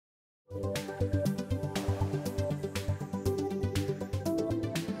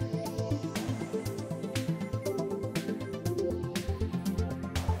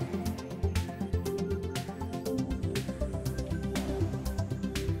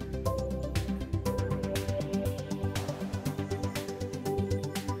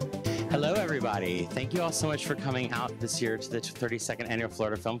Hello, everybody. Thank you all so much for coming out this year to the 32nd Annual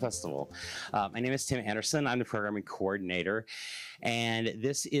Florida Film Festival. My name is Tim Anderson. I'm the programming coordinator, and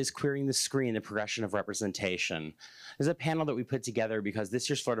this is Queering the Screen, the Progression of Representation. This is a panel that we put together because this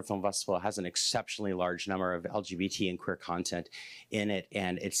year's Florida Film Festival has an exceptionally large number of LGBT and queer content in it,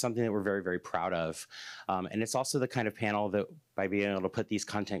 and it's something that we're very, very proud of. And it's also the kind of panel that, by being able to put these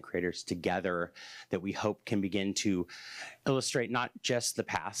content creators together, that we hope can begin to illustrate not just the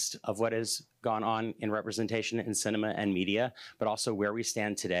past of what has gone on in representation in cinema and media, but also where we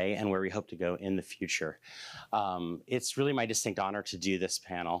stand today and where we hope to go in the future. It's really my distinct honor to do this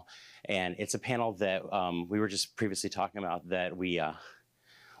panel, and it's a panel that we were just previously talking about that we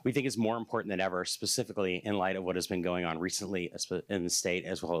think is more important than ever, specifically in light of what has been going on recently in the state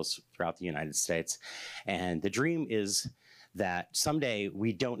as well as throughout the United States. And the dream is that someday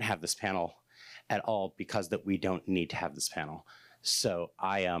we don't have this panel at all because that we don't need to have this panel. So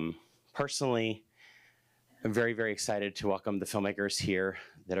I personally am very, very excited to welcome the filmmakers here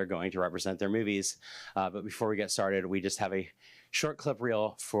that are going to represent their movies. But before we get started, we just have a short clip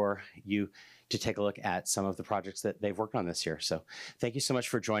reel for you to take a look at some of the projects that they've worked on this year. So thank you so much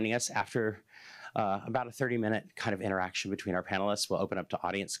for joining us. After about a 30-minute kind of interaction between our panelists, we'll open up to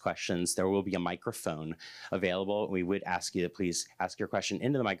audience questions. There will be a microphone available. We would ask you to please ask your question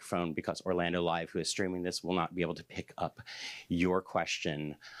into the microphone because Orlando Live, who is streaming this, will not be able to pick up your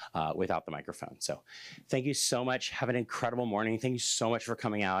question without the microphone. So thank you so much. Have an incredible morning. Thank you so much for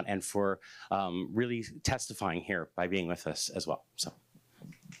coming out and for really testifying here by being with us as well. So.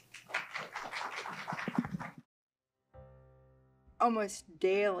 Almost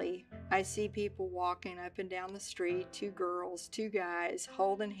daily, I see people walking up and down the street, two girls, two guys,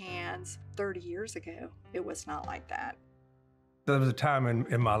 holding hands. 30 years ago, it was not like that. There was a time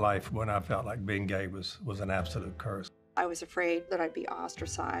in my life when I felt like being gay was an absolute curse. I was afraid that I'd be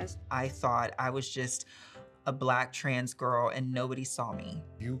ostracized. I thought I was just a black trans girl and nobody saw me.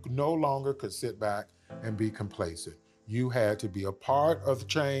 You no longer could sit back and be complacent. You had to be a part of the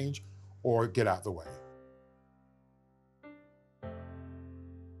change or get out the way.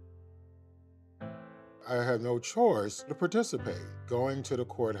 I had no choice to participate, going to the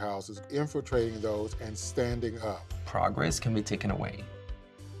courthouses, infiltrating those, and standing up. Progress can be taken away.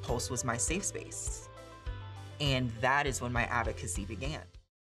 Pulse was my safe space. And that is when my advocacy began.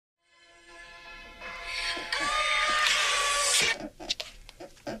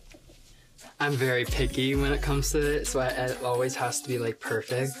 I'm very picky when it comes to it, so it always has to be like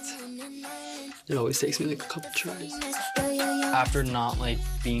perfect. It always takes me like a couple tries. After not like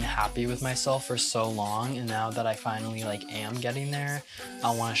being happy with myself for so long, and now that I finally like am getting there,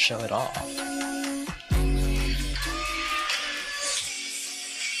 I want to show it off.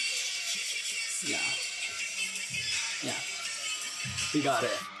 Yeah, we got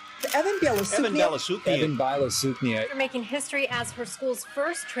it. Evan Bilasuknia. For making history as her school's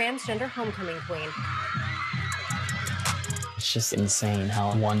first transgender homecoming queen. It's just insane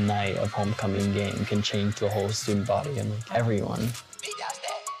how one night of homecoming game can change the whole student body and like everyone.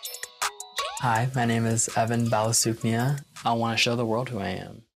 Hi, my name is Evan Balasuknia. I want to show the world who I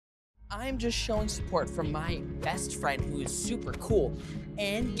am. I'm just showing support from my best friend who is super cool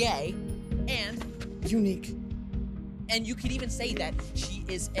and gay and unique. And you could even say that she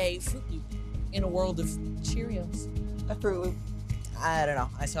is a Fruit Loop in a world of Cheerios. A Fruit Loop. I don't know.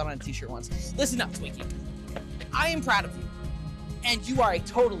 I saw it on a t-shirt once. Listen up, Twinkie. I am proud of you. And you are a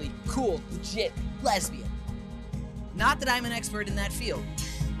totally cool, legit lesbian. Not that I'm an expert in that field.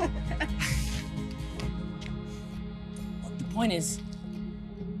 The point is,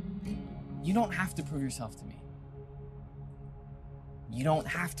 you don't have to prove yourself to me. You don't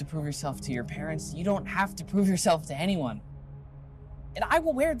have to prove yourself to your parents. You don't have to prove yourself to anyone. And I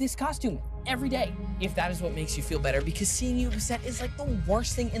will wear this costume every day if that is what makes you feel better, because seeing you upset is like the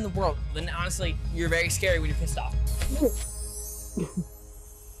worst thing in the world. Then honestly, you're very scary when you're pissed off.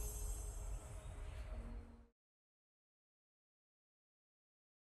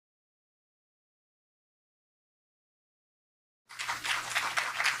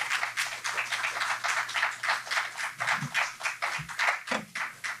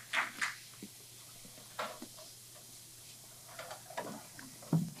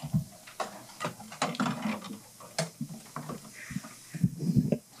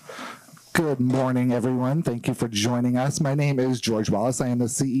 Good morning, everyone. Thank you for joining us. My name is George Wallace. I am the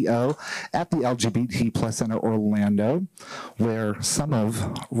CEO at the LGBT Plus Center Orlando, where some of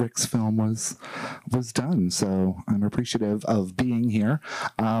Rick's film was done. So I'm appreciative of being here.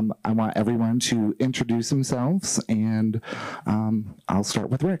 I want everyone to introduce themselves, and I'll start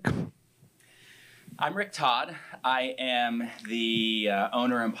with Rick. I'm Rick Todd. I am the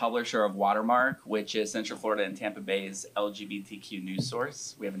owner and publisher of Watermark, which is Central Florida and Tampa Bay's LGBTQ news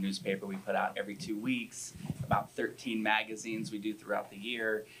source. We have a newspaper we put out every 2 weeks, about 13 magazines we do throughout the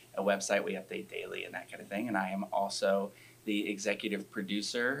year, a website we update daily and that kind of thing. And I am also the executive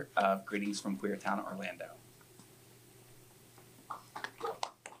producer of Greetings from Queertown, Orlando.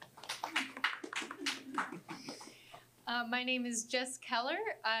 My name is Jess Keller.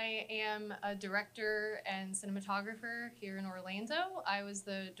 I am a director and cinematographer here in Orlando. I was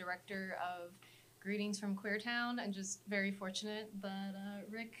the director of Greetings from Queertown, and just very fortunate that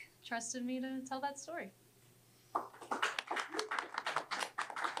Rick trusted me to tell that story.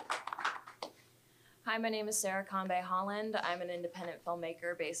 Hi, my name is Sarah Kambe Holland. I'm an independent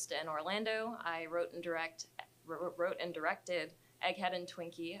filmmaker based in Orlando. I wrote and directed Egghead and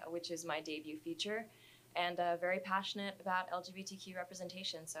Twinkie, which is my debut feature, and very passionate about LGBTQ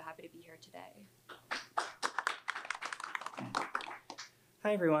representation, so happy to be here today.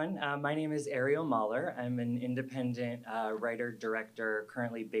 Hi everyone, my name is Ariel Mahler. I'm an independent writer-director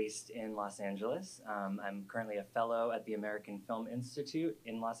currently based in Los Angeles. I'm currently a fellow at the American Film Institute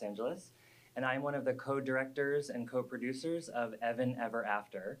in Los Angeles, and I'm one of the co-directors and co-producers of Evan Ever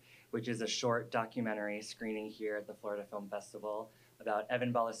After, which is a short documentary screening here at the Florida Film Festival about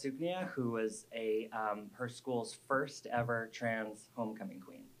Evan Balasuknia, who was her school's first ever trans homecoming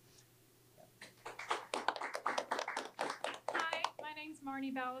queen. Hi, my name's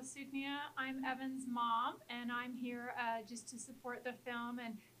Marnie Balasuknia. I'm Evan's mom, and I'm here just to support the film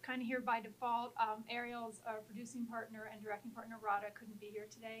and kind of here by default. Ariel's producing partner and directing partner, Radha, couldn't be here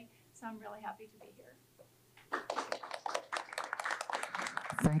today, so I'm really happy to be here.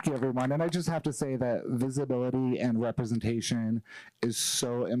 Thank you, everyone. And I just have to say that visibility and representation is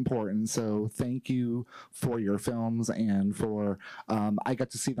so important. So thank you for your films and for, I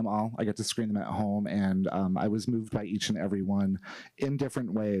got to see them all. I got to screen them at home, and I was moved by each and every one in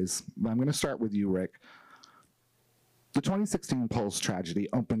different ways. I'm going to start with you, Rick. The 2016 Pulse tragedy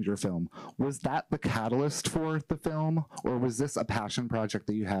opened your film. Was that the catalyst for the film, or was this a passion project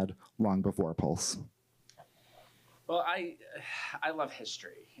that you had long before Pulse? Well, I love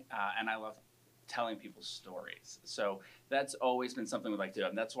history, and I love telling people's stories. So that's always been something we like to do.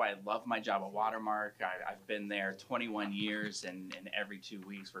 And that's why I love my job at Watermark. I've been there 21 years, and every 2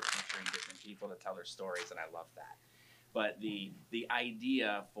 weeks we're featuring different people to tell their stories, and I love that. But the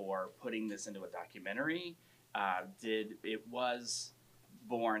idea for putting this into a documentary, it was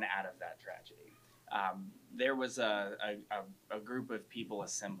born out of that tragedy. There was a group of people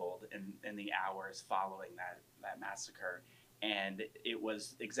assembled in the hours following that massacre, and it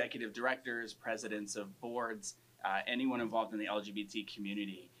was executive directors, presidents of boards, anyone involved in the LGBT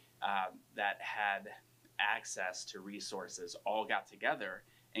community that had access to resources all got together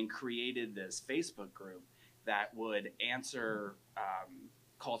and created this Facebook group that would answer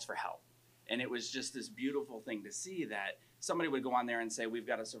calls for help. And it was just this beautiful thing to see that somebody would go on there and say, we've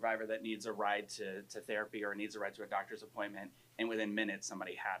got a survivor that needs a ride to therapy or needs a ride to a doctor's appointment, and within minutes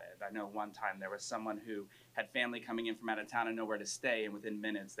somebody had it. I know one time there was someone who had family coming in from out of town and nowhere to stay, and within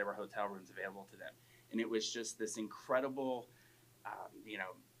minutes there were hotel rooms available to them. And it was just this incredible,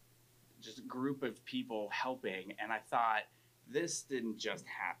 just group of people helping, and I thought, this didn't just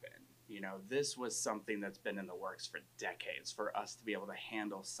happen. This was something that's been in the works for decades for us to be able to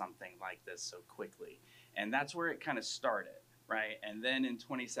handle something like this so quickly. And that's where it kind of started, right? And then in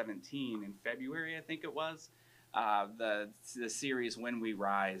 2017, in February, I think it was, the series When We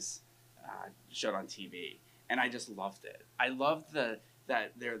Rise showed on TV. And I just loved it. I loved the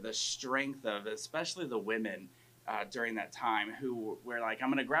strength of, especially the women during that time, who were like, I'm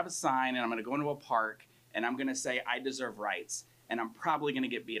going to grab a sign and I'm going to go into a park and I'm going to say, I deserve rights. And I'm probably going to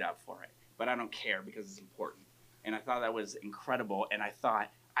get beat up for it, but I don't care because it's important. And I thought that was incredible. And I thought,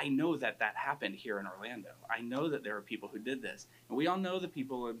 I know that happened here in Orlando. I know that there are people who did this. And we all know the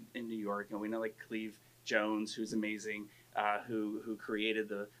people in New York, and we know like Cleve Jones, who's amazing, who created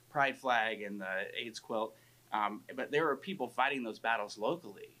the pride flag and the AIDS quilt. But there are people fighting those battles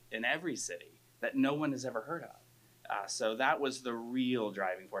locally in every city that no one has ever heard of. So that was the real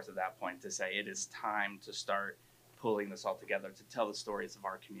driving force at that point, to say it is time to start pulling this all together to tell the stories of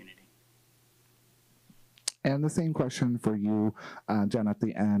our community. And the same question for you, Jen, at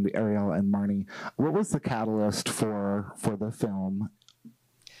the end, Ariel and Marnie. What was the catalyst for the film?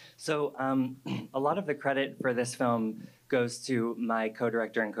 So a lot of the credit for this film goes to my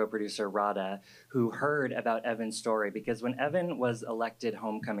co-director and co-producer, Radha, who heard about Evan's story, because when Evan was elected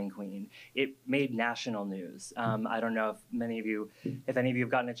homecoming queen, it made national news. I don't know if any of you have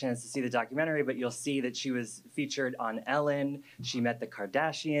gotten a chance to see the documentary, but you'll see that she was featured on Ellen. She met the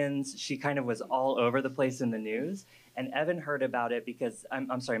Kardashians. She kind of was all over the place in the news. And Evan heard about it because,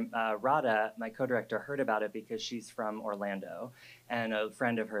 Radha, my co-director, heard about it because she's from Orlando. And a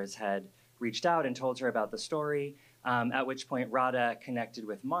friend of hers had reached out and told her about the story, at which point Radha connected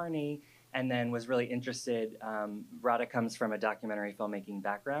with Marnie and then was really interested. Radha comes from a documentary filmmaking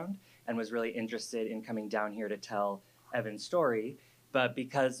background and was really interested in coming down here to tell Evan's story. But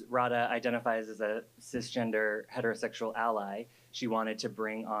because Radha identifies as a cisgender heterosexual ally, she wanted to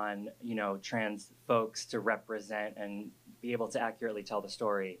bring on, trans folks to represent and be able to accurately tell the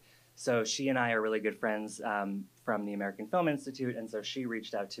story. So she and I are really good friends from the American Film Institute, and so she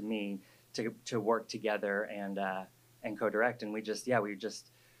reached out to me to work together and co-direct. And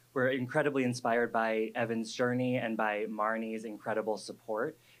we're incredibly inspired by Evan's journey and by Marnie's incredible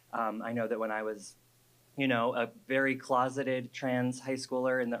support. I know that when I was a very closeted trans high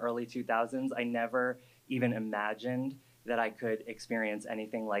schooler in the early 2000s, I never even imagined that I could experience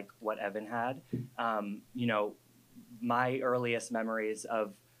anything like what Evan had. My earliest memories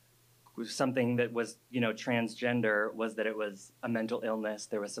of something that was, transgender was that it was a mental illness.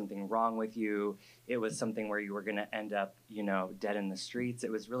 There was something wrong with you. It was something where you were going to end up, dead in the streets.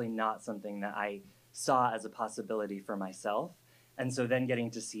 It was really not something that I saw as a possibility for myself. And so then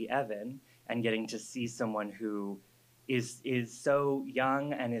getting to see Evan and getting to see someone who is so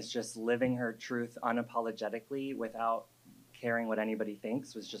young and is just living her truth unapologetically without caring what anybody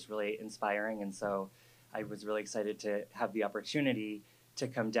thinks was just really inspiring. And so I was really excited to have the opportunity to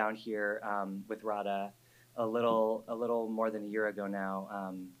come down here with Radha a little more than a year ago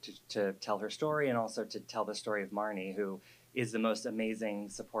now to tell her story and also to tell the story of Marnie, who is the most amazing,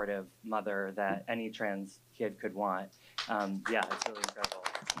 supportive mother that any trans kid could want. It's really incredible.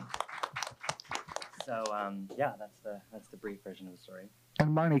 So that's the brief version of the story.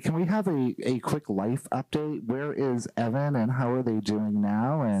 And Marnie, can we have a quick life update? Where is Evan and how are they doing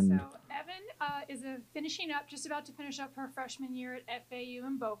now? And so Evan is just about to finish up her freshman year at FAU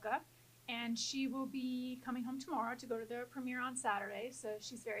in Boca, and she will be coming home tomorrow to go to the premiere on Saturday. So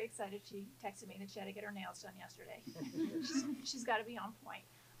she's very excited. She texted me that she had to get her nails done yesterday. she's got to be on point.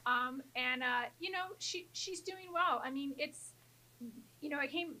 She's doing well. I mean, it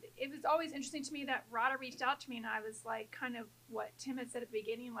was always interesting to me that Radha reached out to me, and I was like, kind of what Tim had said at the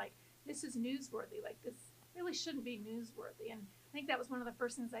beginning, like, this is newsworthy. Like, this really shouldn't be newsworthy. And I think that was one of the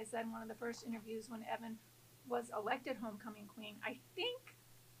first things I said in one of the first interviews when Evan was elected homecoming queen. I think,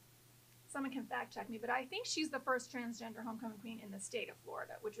 someone can fact check me, but I think she's the first transgender homecoming queen in the state of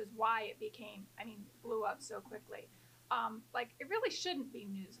Florida, which is why it blew up so quickly. It really shouldn't be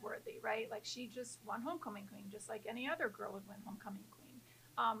newsworthy, right? Like, she just won homecoming queen, just like any other girl would win homecoming queen.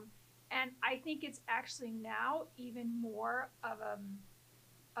 And I think it's actually now even more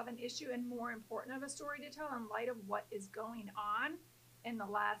of an issue and more important of a story to tell in light of what is going on in the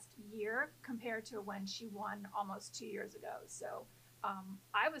last year compared to when she won almost 2 years ago. So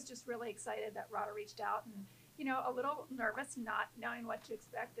I was just really excited that Radha reached out and, a little nervous, not knowing what to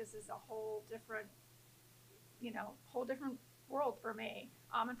expect. This is a whole different world for me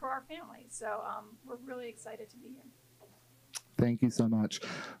and for our family. So we're really excited to be here. Thank you so much.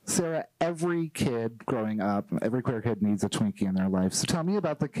 Sarah, every kid growing up, every queer kid needs a Twinkie in their life. So tell me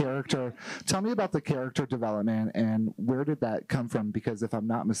about the character development and where did that come from? Because if I'm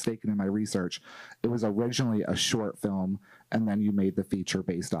not mistaken in my research, it was originally a short film and then you made the feature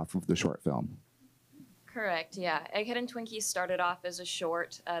based off of the short film. Correct, yeah. Egghead and Twinkie started off as a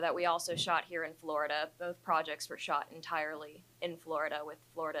short that we also shot here in Florida. Both projects were shot entirely in Florida with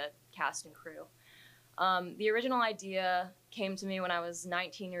Florida cast and crew. The original idea came to me when I was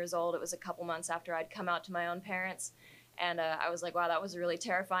 19 years old. It was a couple months after I'd come out to my own parents. And I was like, wow, that was a really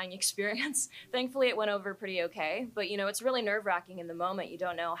terrifying experience. Thankfully, it went over pretty okay. But, it's really nerve-wracking in the moment. You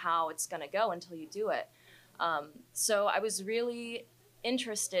don't know how it's going to go until you do it. So I was really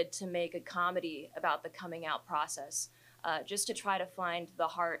interested to make a comedy about the coming out process, just to try to find the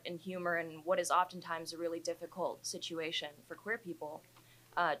heart and humor in what is oftentimes a really difficult situation for queer people.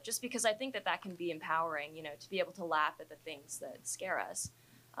 Just because I think that can be empowering, to be able to laugh at the things that scare us.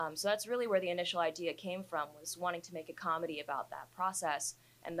 So that's really where the initial idea came from, was wanting to make a comedy about that process,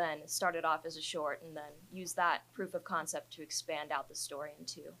 and then started off as a short, and then use that proof of concept to expand out the story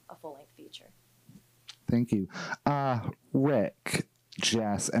into a full-length feature. Thank you. Rick,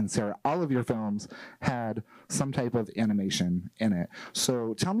 Jess, and Sarah, all of your films had some type of animation in it.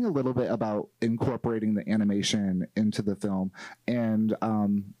 So tell me a little bit about incorporating the animation into the film, and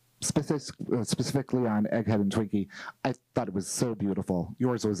specifically on Egghead and Twinkie. I thought it was so beautiful.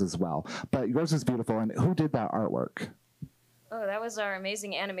 Yours was as well. But yours was beautiful, and who did that artwork? Oh, that was our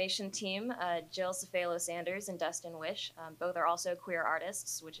amazing animation team, Jill Cefalo-Sanders and Dustin Wish. Both are also queer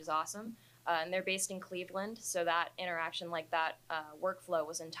artists, which is awesome. And they're based in Cleveland, so that interaction, like that workflow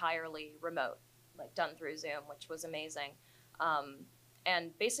was entirely remote, like done through Zoom, which was amazing.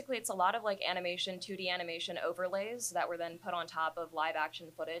 And basically it's a lot of like animation, 2D animation overlays that were then put on top of live action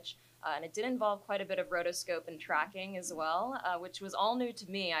footage. And it did involve quite a bit of rotoscope and tracking as well, which was all new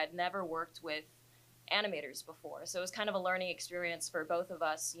to me. I'd never worked with animators before, so it was kind of a learning experience for both of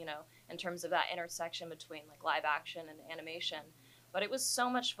us, you know, in terms of that intersection between like live action and animation. But it was so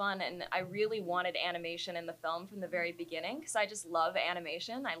much fun, and I really wanted animation in the film from the very beginning because I just love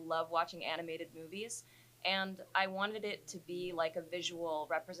animation. I love watching animated movies, and I wanted it to be like a visual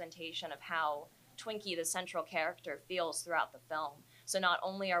representation of how Twinkie, the central character, feels throughout the film. So not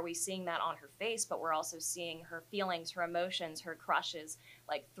only are we seeing that on her face, but we're also seeing her feelings, her emotions, her crushes,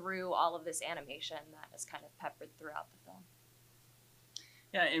 like through all of this animation that is kind of peppered throughout the film.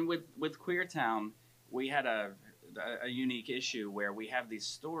 Yeah, and with Queertown, we had a unique issue where we have these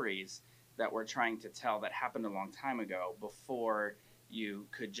stories that we're trying to tell that happened a long time ago before you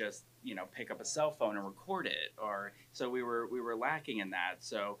could just, you know, pick up a cell phone and record it. Or so we were lacking in that.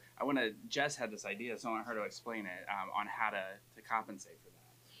 So Jess had this idea, so I want her to explain it on how to compensate for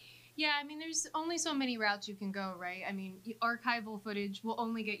that. Yeah, I mean, there's only so many routes you can go, right? I mean, archival footage will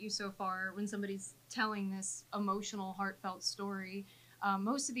only get you so far when somebody's telling this emotional, heartfelt story.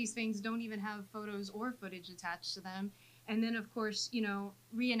 Most of these things don't even have photos or footage attached to them. And then, of course, you know,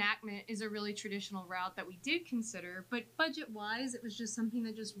 reenactment is a really traditional route that we did consider, but budget-wise, it was just something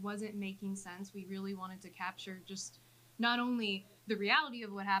that just wasn't making sense. We really wanted to capture just not only the reality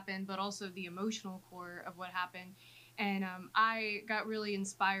of what happened, but also the emotional core of what happened. And I got really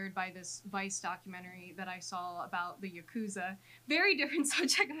inspired by this Vice documentary that I saw about the Yakuza. Very different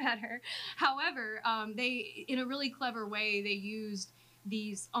subject matter. However, they, in a really clever way, they used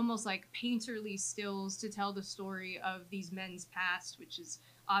these almost like painterly stills to tell the story of these men's past, which is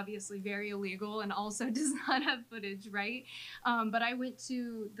obviously very illegal and also does not have footage, right? But I went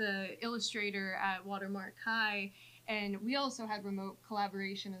to the illustrator at Watermark High, and we also had remote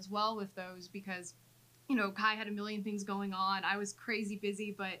collaboration as well with those because, you know, Kai had a million things going on. I was crazy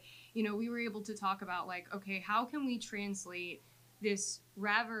busy, but, you know, we were able to talk about like, okay, how can we translate this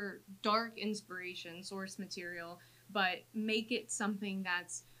rather dark inspiration, source material, but make it something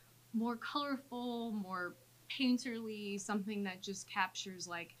that's more colorful, more painterly, something that just captures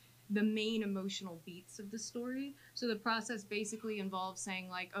like the main emotional beats of the story. So the process basically involves saying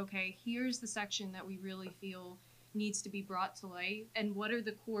like, okay, here's the section that we really feel needs to be brought to light, and what are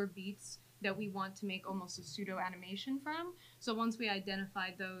the core beats that we want to make almost a pseudo animation from. So once we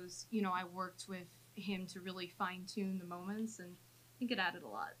identified those, you know, I worked with him to really fine tune the moments, and I think it added a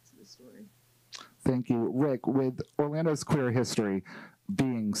lot to the story. Thank you. Rick, with Orlando's queer history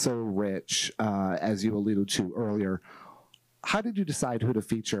being so rich, as you alluded to earlier, how did you decide who to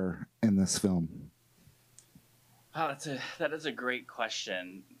feature in this film? Oh, that is a great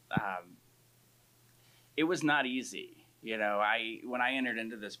question. It was not easy. You know, when I entered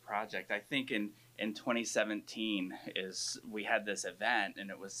into this project, I think in 2017 we had this event, and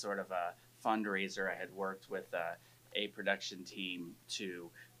it was sort of a fundraiser. I had worked with a production team to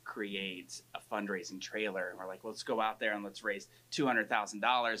create a fundraising trailer, and we're like, let's go out there and let's raise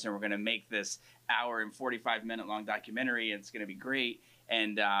 $200,000, and we're going to make this hour and 45-minute long documentary, and it's going to be great.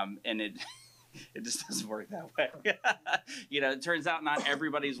 And it it just doesn't work that way. You know, it turns out not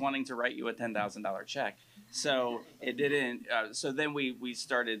everybody's wanting to write you a $10,000 check. So it didn't. So then we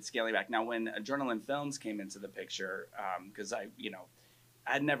started scaling back. Now, when Adrenaline Films came into the picture, because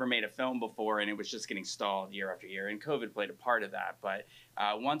I'd never made a film before, and it was just getting stalled year after year, and COVID played a part of that. But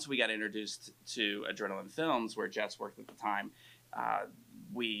once we got introduced to Adrenaline Films, where Jess worked at the time,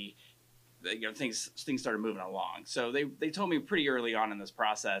 things started moving along. So they told me pretty early on in this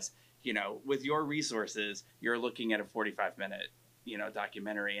process, you know, with your resources, you're looking at a 45-minute, you know,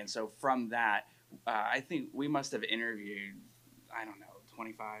 documentary. And so from that, I think we must have interviewed, I don't know,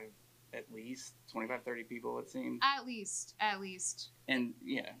 25, 30 people, it seemed. At least. And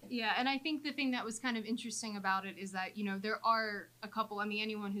yeah. Yeah, and I think the thing that was kind of interesting about it is that, you know, there are a couple, I mean,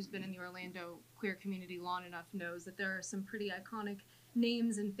 anyone who's been in the Orlando queer community long enough knows that there are some pretty iconic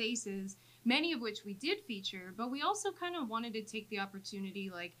names and faces, many of which we did feature, but we also kind of wanted to take the opportunity,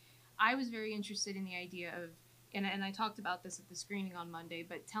 like, I was very interested in the idea of and I talked about this at the screening on Monday,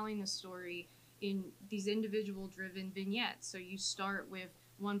 but telling the story in these individual driven vignettes. So you start with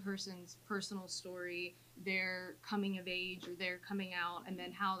one person's personal story, their coming of age or their coming out, and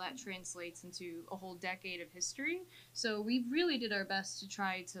then how that translates into a whole decade of history. So we really did our best to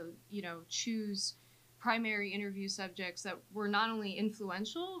try to, choose primary interview subjects that were not only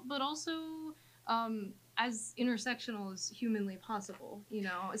influential, but also as intersectional as humanly possible,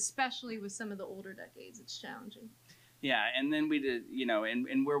 especially with some of the older decades. It's challenging. Yeah, and then we did,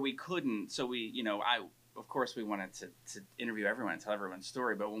 and where we couldn't, so we, of course we wanted to interview everyone and tell everyone's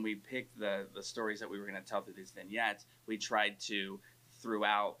story, but when we picked the stories that we were going to tell through these vignettes, we tried to,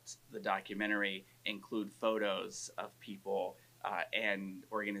 throughout the documentary, include photos of people and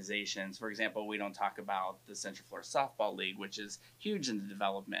organizations. For example, we don't talk about the Central Florida Softball League, which is huge in the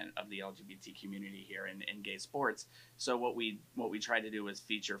development of the LGBT community here in gay sports. So what we tried to do was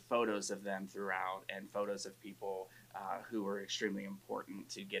feature photos of them throughout, and photos of people who were extremely important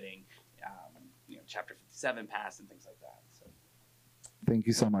to getting Chapter 57 passed and things like that. So. Thank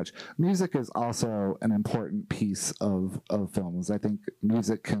you so much. Music is also an important piece of films. I think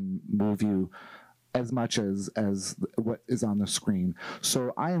music can move you as much as what is on the screen.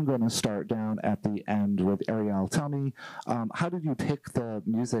 So I am going to start down at the end with Ariel. Tell me, how did you pick the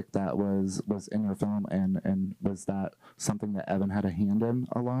music that was in your film, and was that something that Evan had a hand in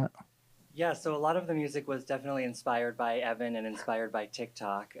a lot? Yeah, so a lot of the music was definitely inspired by Evan and inspired by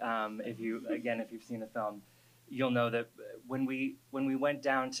TikTok. If you've seen the film, you'll know that when we went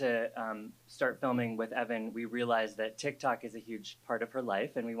down to start filming with Evan, we realized that TikTok is a huge part of her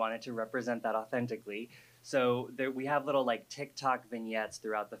life, and we wanted to represent that authentically. So we have little TikTok vignettes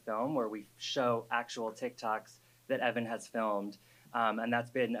throughout the film where we show actual TikToks that Evan has filmed, and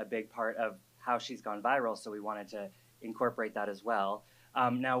that's been a big part of how she's gone viral. So we wanted to incorporate that as well.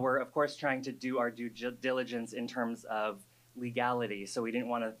 Now we're of course trying to do our due diligence in terms of legality. So we didn't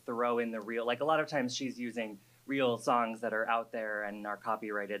want to throw in the real, a lot of times she's using real songs that are out there and are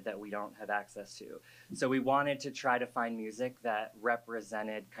copyrighted that we don't have access to. So we wanted to try to find music that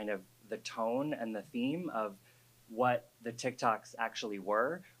represented kind of the tone and the theme of what the TikToks actually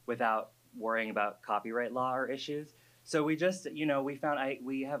were without worrying about copyright law or issues. So we just,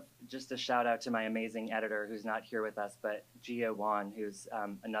 we have just a shout out to my amazing editor who's not here with us, but Gia Wan, who's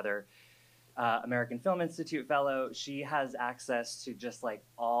another American Film Institute fellow. She has access to just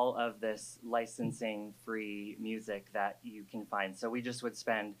all of this licensing free music that you can find. So we just would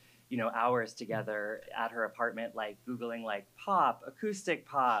spend, hours together at her apartment, Googling pop, acoustic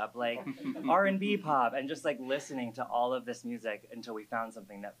pop, R&B pop, and just listening to all of this music until we found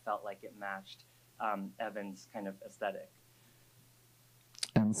something that felt like it matched Evan's kind of aesthetic.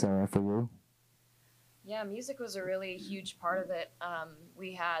 And Sarah, for you? Yeah, music was a really huge part of it.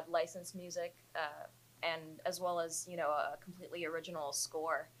 We had licensed music and as well as, a completely original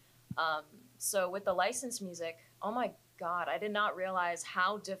score. So with the licensed music, oh my God, I did not realize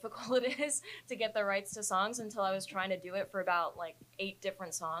how difficult it is to get the rights to songs until I was trying to do it for about 8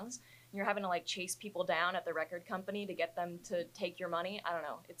 different songs. You're having to chase people down at the record company to get them to take your money. I don't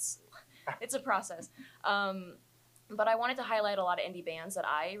know. It's a process. But I wanted to highlight a lot of indie bands that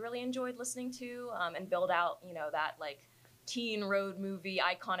I really enjoyed listening to and build out, that teen road movie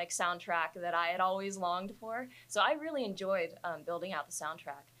iconic soundtrack that I had always longed for. So I really enjoyed building out the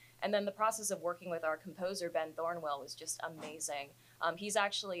soundtrack. And then the process of working with our composer, Ben Thornwell, was just amazing. He's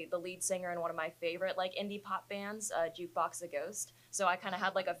actually the lead singer in one of my favorite indie pop bands, Jukebox the Ghost. So I kind of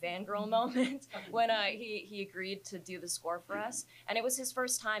had a fangirl moment when he agreed to do the score for us. And it was his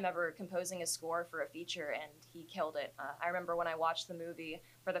first time ever composing a score for a feature, and he killed it. I remember when I watched the movie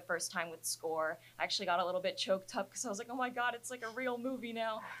for the first time with score, I actually got a little bit choked up because I was like, oh my God, it's like a real movie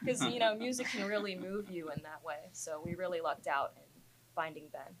now. Because, music can really move you in that way. So we really lucked out in finding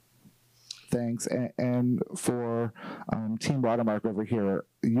Ben. Thanks. And for Team Watermark over here,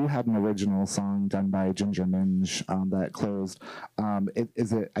 you had an original song done by Ginger Minge that closed.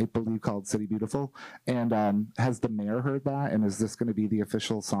 Is it, I believe, called City Beautiful? And has the mayor heard that? And is this going to be the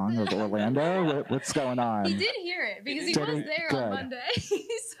official song of Orlando? What's going on? He did hear it because he was there on Monday.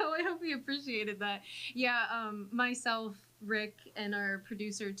 So I hope he appreciated that. Yeah, myself, Rick, and our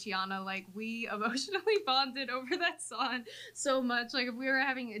producer Tiana, we emotionally bonded over that song so much. If we were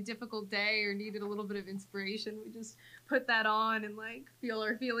having a difficult day or needed a little bit of inspiration, we just put that on and feel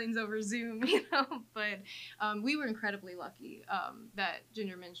our feelings over Zoom, But we were incredibly lucky that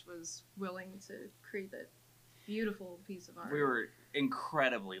Ginger Minch was willing to create that beautiful piece of art. We were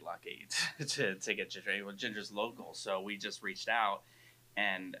incredibly lucky to get Ginger. Well, Ginger's local, so we just reached out.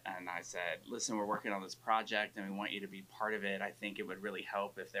 And I said, listen, we're working on this project and we want you to be part of it. I think it would really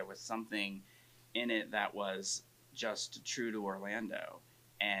help if there was something in it that was just true to Orlando.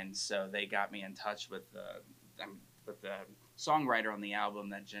 And so they got me in touch with the songwriter on the album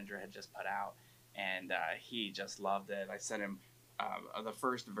that Ginger had just put out, and he just loved it. I sent him the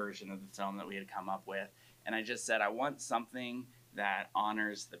first version of the film that we had come up with, and I just said, I want something that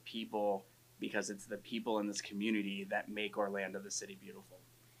honors the people, because it's the people in this community that make Orlando the city beautiful.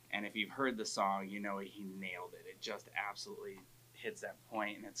 And if you've heard the song, you know he nailed it. It just absolutely hits that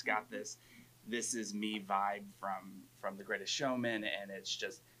point, and it's got this is me vibe from The Greatest Showman, and it's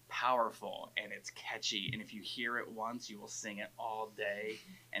just powerful and it's catchy, and if you hear it once you will sing it all day,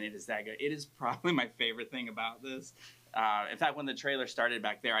 and it is that good. It is probably my favorite thing about this. In fact, when the trailer started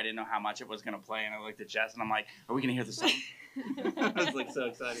back there, I didn't know how much it was going to play, and I looked at Jess and I'm like, are we going to hear the song? I was like so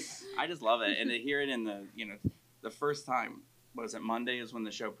excited. I just love it, and to hear it in the first time, was it Monday is when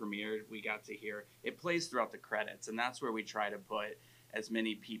the show premiered, we got to hear it plays throughout the credits, and that's where we try to put as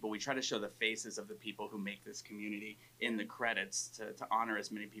many people, we try to show the faces of the people who make this community in the credits to honor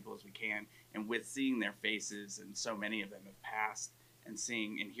as many people as we can. And with seeing their faces, and so many of them have passed, and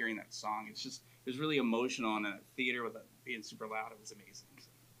seeing and hearing that song, it was really emotional, and in a theater with it being super loud, it was amazing.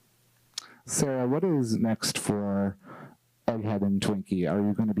 Sarah, what is next for Egghead and Twinkie? Are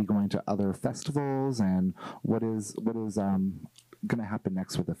you going to be going to other festivals, and what is going to happen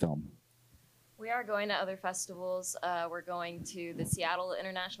next with the film? We are going to other festivals. We're going to the Seattle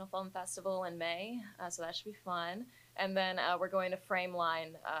International Film Festival in May, so that should be fun. And then we're going to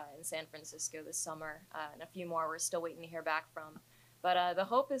Frameline in San Francisco this summer, and a few more we're still waiting to hear back from. But the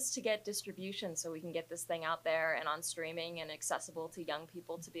hope is to get distribution so we can get this thing out there and on streaming and accessible to young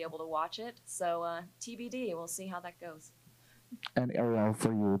people to be able to watch it. So TBD, we'll see how that goes. And Ariel,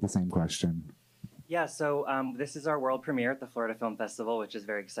 for you, the same question. Yeah, so this is our world premiere at the Florida Film Festival, which is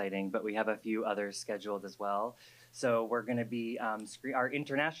very exciting, but we have a few others scheduled as well. So we're going to be, our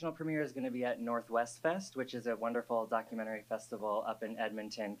international premiere is going to be at Northwest Fest, which is a wonderful documentary festival up in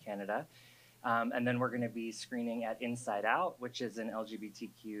Edmonton, Canada. And then we're going to be screening at Inside Out, which is an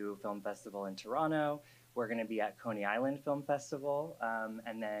LGBTQ film festival in Toronto. We're going to be at Coney Island Film Festival.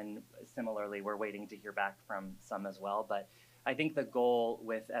 And then similarly, we're waiting to hear back from some as well. But I think the goal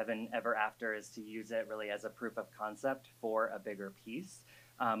with Ever After is to use it really as a proof of concept for a bigger piece.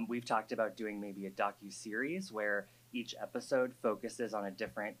 We've talked about doing maybe a docu-series where each episode focuses on a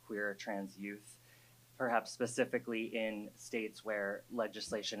different queer or trans youth, perhaps specifically in states where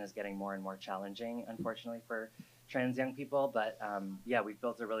legislation is getting more and more challenging, unfortunately, for trans young people. But yeah, we've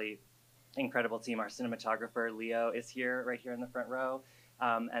built a really incredible team. Our cinematographer, Leo, is here, right here in the front row.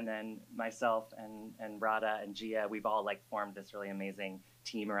 And then myself and Radha and Gia, we've all formed this really amazing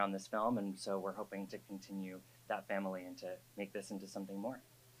team around this film. And so we're hoping to continue that family and to make this into something more.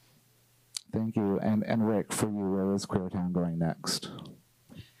 Thank you. And Rick, for you, where is Queertown going next?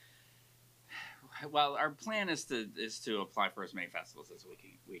 Well, our plan is to apply for as many festivals as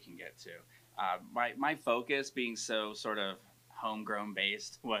we can get to. My focus, being so sort of homegrown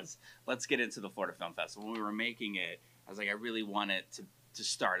based, was let's get into the Florida Film Festival. When we were making it, I was like, I really want it to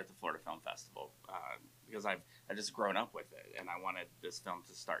start at the Florida Film Festival because I've just grown up with it, and I wanted this film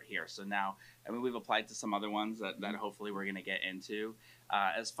to start here. So now, I mean, we've applied to some other ones that hopefully we're going to get into.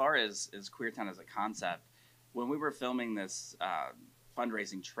 As far as Queertown as a concept, when we were filming this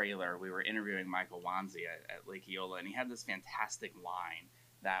fundraising trailer, we were interviewing Michael Wanzi at Lake Eola, and he had this fantastic line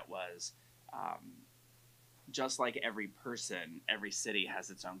that was, just like every person, every city has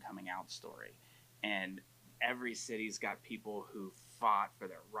its own coming out story. And every city's got people who fought for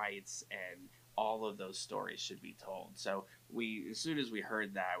their rights, and all of those stories should be told. So as soon as we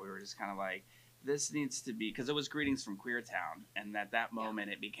heard that, we were just kind of like, this needs to be, because it was Greetings from Queertown, and at that moment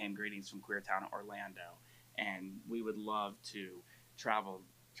it became Greetings from Queertown Orlando. And we would love to travel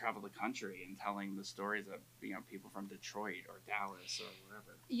the country and telling the stories of people from Detroit or Dallas or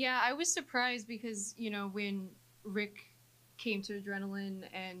wherever. Yeah, I was surprised because when Rick came to Adrenaline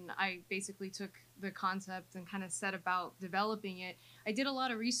and I basically took the concept and kind of set about developing it, I did a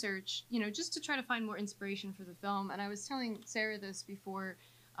lot of research, just to try to find more inspiration for the film. And I was telling Sarah this before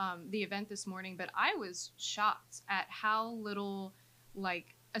the event this morning, but I was shocked at how little,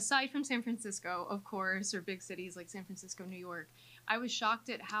 aside from San Francisco, of course, or big cities like San Francisco, New York, I was shocked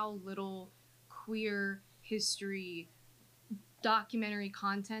at how little queer history documentary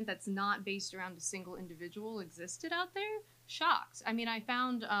content that's not based around a single individual existed out there. Shocked. I mean, I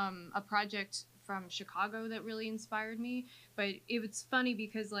found a project from Chicago that really inspired me, but it was funny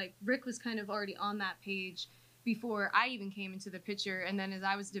because Rick was kind of already on that page before I even came into the picture, and then as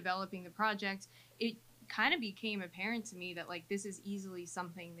I was developing the project, it kind of became apparent to me that this is easily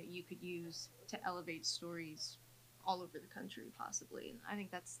something that you could use to elevate stories all over the country, possibly. And I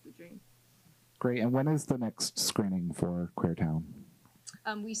think that's the dream. Great. And when is the next screening for Queertown?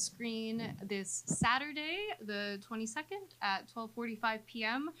 We screen this Saturday, the 22nd at 12:45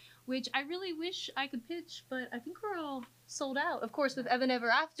 p.m., which I really wish I could pitch, but I think we're all sold out. Of course, with Evan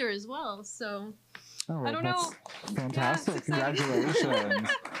Ever After as well. So I don't know. Fantastic. Yeah, congratulations.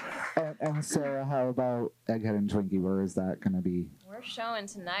 And Sarah, how about Egghead and Twinkie? Where is that going to be? We're showing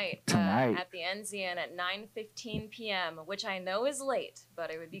tonight, Tonight. At the Enzian at 9:15 p.m., which I know is late,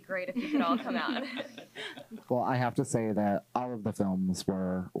 but it would be great if you could all come out. Well, I have to say that all of the films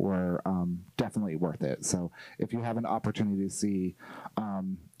were definitely worth it. So if you have an opportunity to see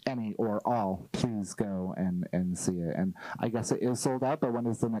any or all, please go and see it. And I guess it is sold out, but when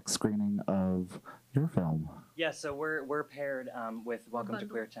is the next screening of your film? Yeah, so we're paired with Welcome to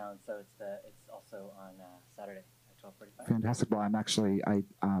Queertown, so it's also on Saturday at 12:45. Fantastic. Well, I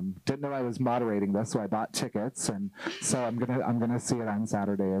didn't know I was moderating this, so I bought tickets, and so I'm gonna see it on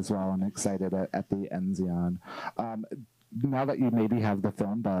Saturday as well. I'm excited at the Enzian. Now that you maybe have the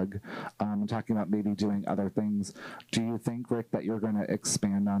film bug, talking about maybe doing other things, do you think, Rick, that you're going to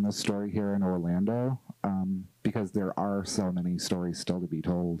expand on the story here in Orlando? Because there are so many stories still to be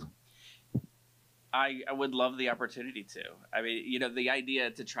told. I would love the opportunity to. I mean, you know, the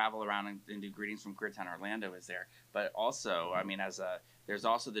idea to travel around and do Greetings from Queertown Orlando is there. But also, I mean, there's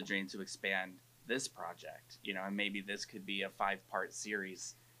also the dream to expand this project, you know, and maybe this could be a 5-part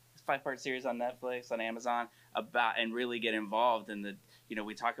series. 5-part series on Netflix, on Amazon, about, and really get involved in the, you know,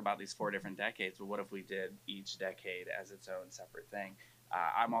 we talk about these 4 different decades, but what if we did each decade as its own separate thing?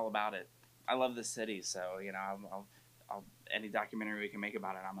 I'm all about it. I love the city, so, you know, I'll any documentary we can make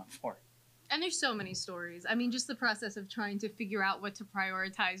about it, I'm up for it. And there's so many stories. I mean, just the process of trying to figure out what to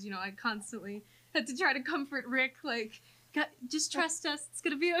prioritize. You know, I constantly had to try to comfort Rick, like, just trust us, it's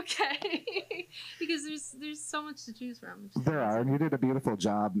gonna be okay. Because there's so much to choose from. There are, and you did a beautiful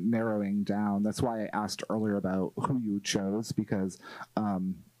job narrowing down. That's why I asked earlier about who you chose, because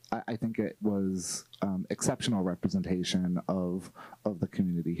I think it was exceptional representation of the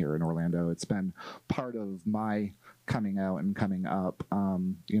community here in Orlando. It's been part of my coming out and coming up.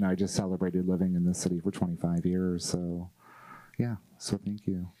 You know, I just celebrated living in this city for 25 years, so yeah, so thank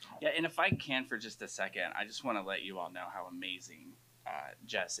you. Yeah, and if I can for just a second, I just want to let you all know how amazing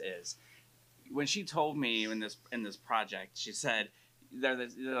Jess is. When she told me in this project, she said, they're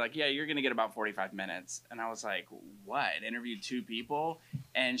like, yeah, you're going to get about 45 minutes. And I was like, what? Interviewed 2 people?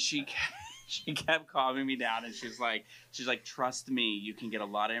 And she kept calming me down, and she's like, trust me, you can get a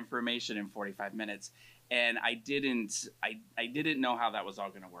lot of information in 45 minutes. And I didn't know how that was all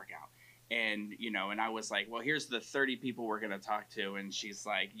going to work out. And, you know, and I was like, well, here's the 30 people we're going to talk to. And she's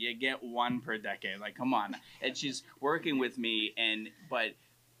like, you get 1 per decade. Like, come on. And she's working with me. But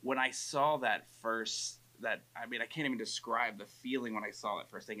when I saw that I mean, I can't even describe the feeling when I saw that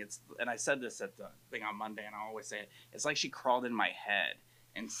first thing. And I said this at the thing on Monday, and I always say it. It's like she crawled in my head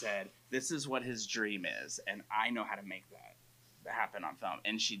and said, this is what his dream is. And I know how to make that happen on film.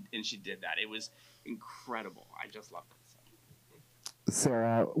 And she did that. It was incredible. I just loved it.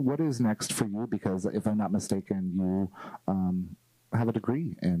 Sarah, what is next for you? Because if I'm not mistaken, you have a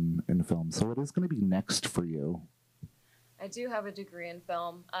degree in film. So what is going to be next for you? I do have a degree in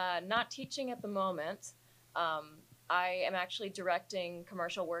film. Not teaching at the moment. I am actually directing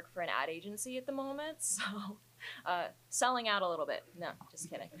commercial work for an ad agency at the moment. So selling out a little bit. No, just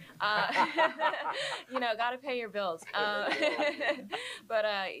kidding. You know, got to pay your bills. But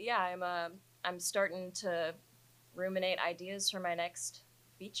yeah, I'm starting to ruminate ideas for my next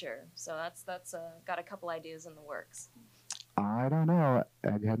feature. So that's got a couple ideas in the works. I don't know.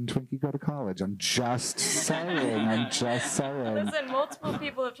 Egghead and Twinkie go to college. I'm just saying. Listen, multiple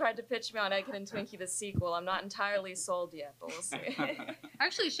people have tried to pitch me on Egghead and Twinkie, the sequel. I'm not entirely sold yet, but we'll see.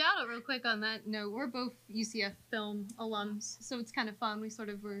 Actually, shout out real quick on that note. We're both UCF film alums, so it's kind of fun. We sort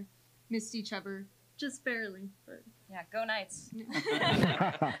of missed each other just barely, but yeah, go Knights.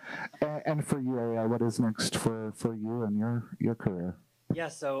 And for you, Ariel, what is next for you and your career? Yeah,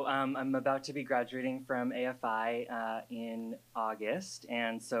 so I'm about to be graduating from AFI in August,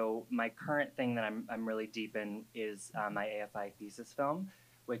 and so my current thing that I'm really deep in is my AFI thesis film,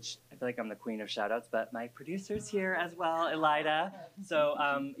 which I feel like I'm the queen of shout-outs, but my producer's here as well, Elida. So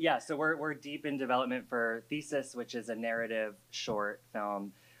yeah, so we're deep in development for Thesis, which is a narrative short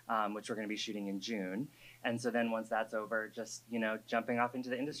film, which we're going to be shooting in June. And so then once that's over, just, you know, jumping off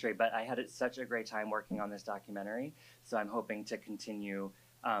into the industry. But I had such a great time working on this documentary. So I'm hoping to continue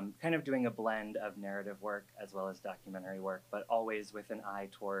kind of doing a blend of narrative work as well as documentary work, but always with an eye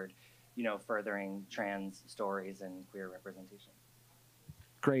toward, you know, furthering trans stories and queer representation.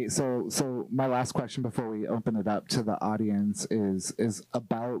 Great. So my last question before we open it up to the audience is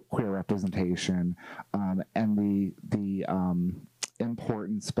about queer representation and the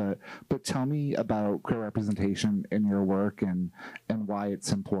importance. But tell me about queer representation in your work and why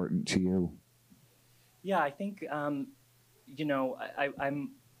it's important to you. Yeah, I think you know,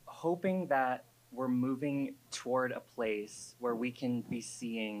 I'm hoping that we're moving toward a place where we can be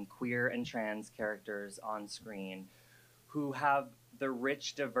seeing queer and trans characters on screen who have the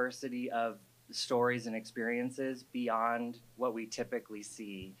rich diversity of stories and experiences beyond what we typically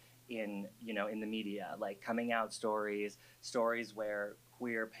see in, you know, in the media, like coming out stories where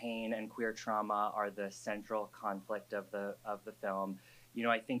queer pain and queer trauma are the central conflict of the film. You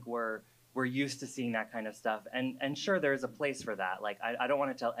know, I think we're used to seeing that kind of stuff, and sure, there's a place for that. Like, I don't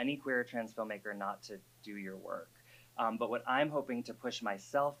want to tell any queer or trans filmmaker not to do your work, but what I'm hoping to push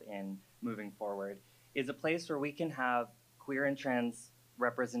myself in moving forward is a place where we can have queer and trans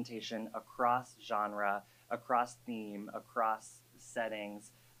representation across genre, across theme, across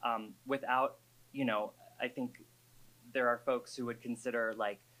settings, without, you know, I think there are folks who would consider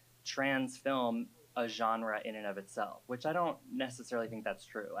like trans film a genre in and of itself, which I don't necessarily think that's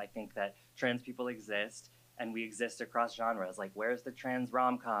true. I think that trans people exist and we exist across genres. Like, where's the trans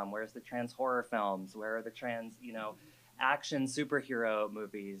rom-com? Where's the trans horror films? Where are the trans, you know, action superhero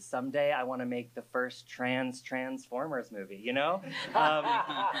movies? Someday I want to make the first trans Transformers movie, you know?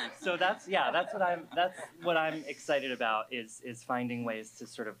 So that's what I'm excited about is finding ways to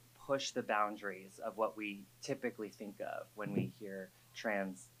sort of push the boundaries of what we typically think of when we hear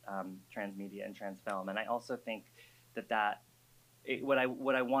trans media and trans film. And I also think what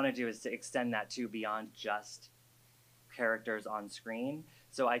I want to do is to extend that to beyond just characters on screen.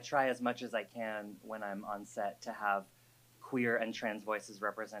 So I try as much as I can when I'm on set to have queer and trans voices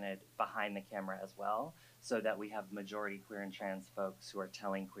represented behind the camera as well, so that we have majority queer and trans folks who are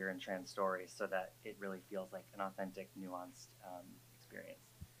telling queer and trans stories, so that it really feels like an authentic, nuanced experience.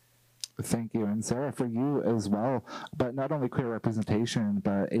 Thank you. And Sarah, for you as well, but not only queer representation,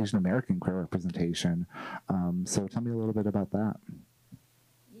 but Asian American queer representation. So tell me a little bit about that.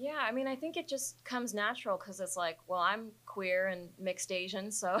 Yeah, I mean, I think it just comes natural because it's like, well, I'm queer and mixed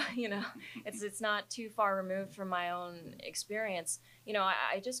Asian, so, you know, it's not too far removed from my own experience. You know,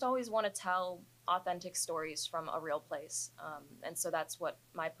 I just always want to tell authentic stories from a real place. And so that's what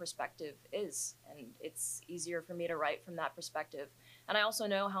my perspective is. And it's easier for me to write from that perspective. And I also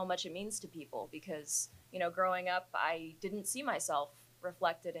know how much it means to people because, you know, growing up, I didn't see myself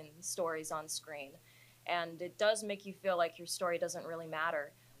reflected in stories on screen. And it does make you feel like your story doesn't really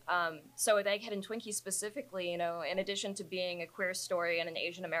matter. So with Egghead and Twinkie specifically, you know, in addition to being a queer story and an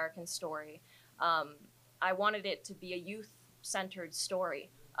Asian American story, I wanted it to be a youth-centered story.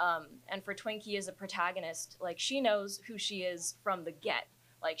 And for Twinkie as a protagonist, like, she knows who she is from the get.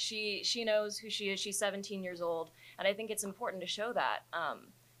 Like, she knows who she is. She's 17 years old. And I think it's important to show that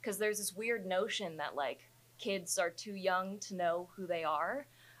because there's this weird notion that, like, kids are too young to know who they are.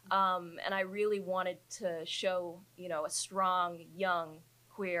 And I really wanted to show, you know, a strong, young,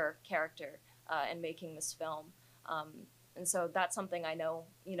 queer character in making this film. And so that's something I know,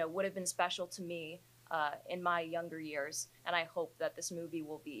 you know, would have been special to me in my younger years. And I hope that this movie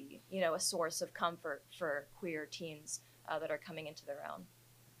will be, you know, a source of comfort for queer teens that are coming into their own.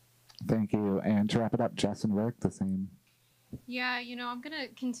 Thank you. And to wrap it up, Jess and Rick, the same. Yeah, you know, I'm going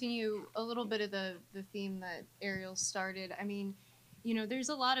to continue a little bit of the theme that Ariel started. I mean, you know, there's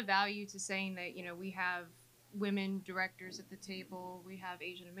a lot of value to saying that, you know, we have women directors at the table, we have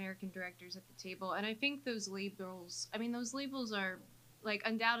Asian American directors at the table, and I think those labels are, like,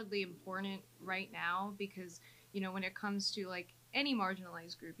 undoubtedly important right now because, you know, when it comes to, like, any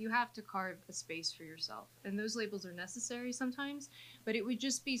marginalized group, you have to carve a space for yourself, and those labels are necessary sometimes, but it would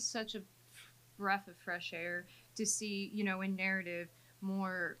just be such a breath of fresh air to see, you know, in narrative,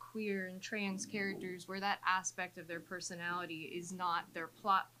 more queer and trans characters where that aspect of their personality is not their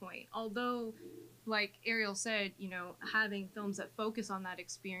plot point. Although, like Ariel said, you know, having films that focus on that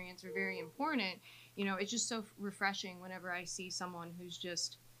experience are very important. You know, it's just so refreshing whenever I see someone who's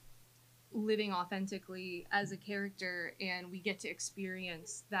just living authentically as a character and we get to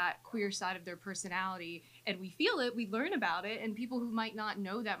experience that queer side of their personality and we feel it, we learn about it, and people who might not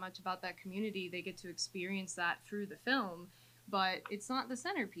know that much about that community, they get to experience that through the film. But it's not the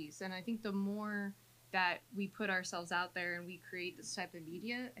centerpiece, and I think the more that we put ourselves out there and we create this type of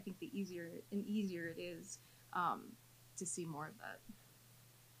media, I think the easier it is to see more of that.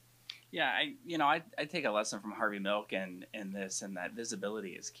 Yeah, I take a lesson from Harvey Milk in this, and that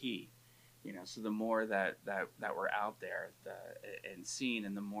visibility is key. You know, so the more that we're out there and seen,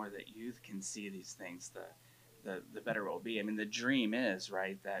 and the more that youth can see these things, the better it will be. I mean, the dream is,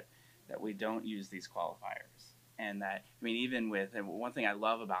 right, that we don't use these qualifiers. And that, I mean, even with, and one thing I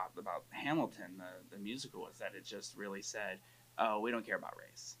love about Hamilton, the musical, is that it just really said, oh, we don't care about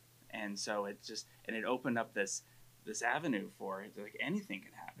race. And so it opened up this avenue for it, like anything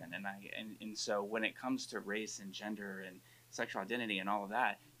can happen. And so when it comes to race and gender and sexual identity and all of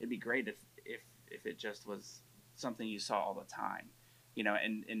that, it'd be great if it just was something you saw all the time, you know.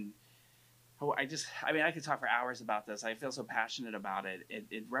 And I mean, I could talk for hours about this. I feel so passionate about it.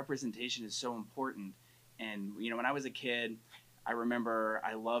 Representation is so important. And, you know, when I was a kid, I remember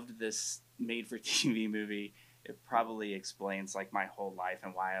I loved this made-for-TV movie. It probably explains, like, my whole life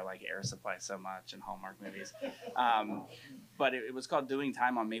and why I like Air Supply so much and Hallmark movies. But it was called Doing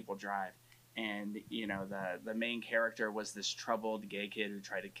Time on Maple Drive. And, you know, the main character was this troubled gay kid who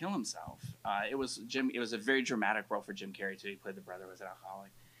tried to kill himself. It was a very dramatic role for Jim Carrey, too. He played the brother who was an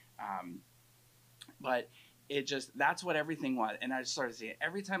alcoholic. But that's what everything was. And I just started seeing it.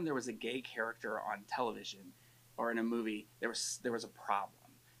 Every time there was a gay character on television or in a movie, there was a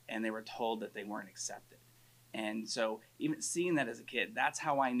problem. And they were told that they weren't accepted. And so even seeing that as a kid, that's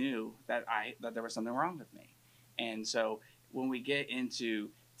how I knew that there was something wrong with me. And so when we get into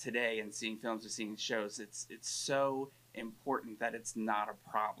today and seeing films and seeing shows, it's so important that it's not a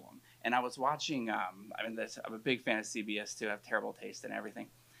problem. And I was watching, I'm a big fan of CBS too. I have terrible taste in everything.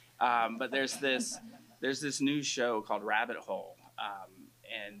 But there's this new show called Rabbit Hole.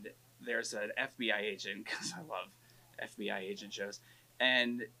 And there's an FBI agent, because I love FBI agent shows.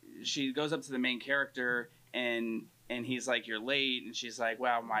 And she goes up to the main character and he's like, "You're late." And she's like,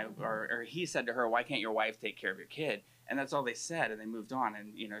 "Well, or he said to her, 'Why can't your wife take care of your kid?'" And that's all they said. And they moved on.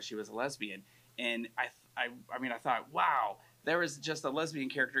 And, you know, she was a lesbian. And I mean, I thought, wow, there was just a lesbian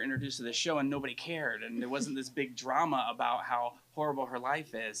character introduced to the show and nobody cared. And there wasn't this big drama about how horrible her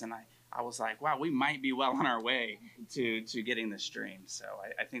life is. And I was like, wow, we might be well on our way to getting this dream. So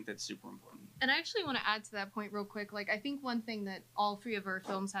I think that's super important. And I actually want to add to that point real quick. Like, I think one thing that all three of our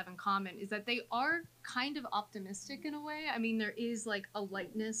films have in common is that they are kind of optimistic in a way. I mean, there is like a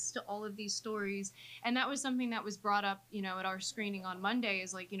lightness to all of these stories. And that was something that was brought up, you know, at our screening on Monday,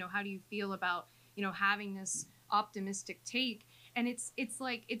 is like, you know, how do you feel about, you know, having this optimistic take? And it's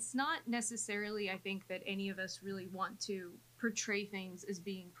like, it's not necessarily, I think, that any of us really want to portray things as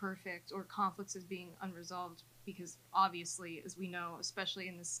being perfect or conflicts as being unresolved, because obviously, as we know, especially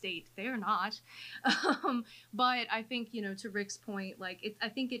in the state, they are not. But I think, you know, to Rick's point, like, I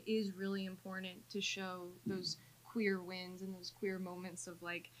think it is really important to show those queer wins and those queer moments of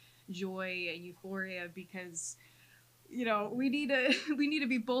like joy and euphoria, because, you know, we need to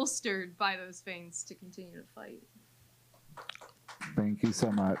be bolstered by those things to continue to fight. Thank you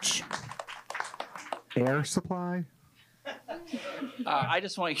so much. Air Supply? I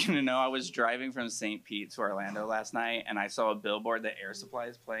just want you to know I was driving from St. Pete to Orlando last night, and I saw a billboard that Air Supply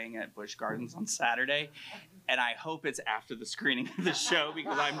is playing at Busch Gardens on Saturday, and I hope it's after the screening of the show,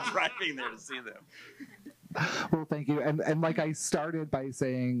 because I'm driving there to see them. Well, thank you. And like I started by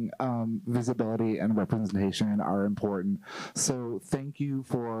saying, visibility and representation are important. So thank you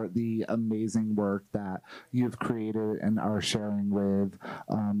for the amazing work that you've created and are sharing with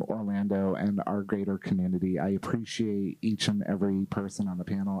Orlando and our greater community. I appreciate each and every person on the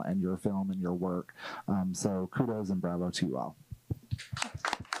panel and your film and your work. So kudos and bravo to you all.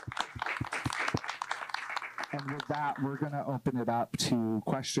 And with that, we're going to open it up to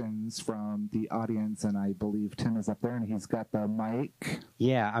questions from the audience. And I believe Tim is up there and he's got the mic.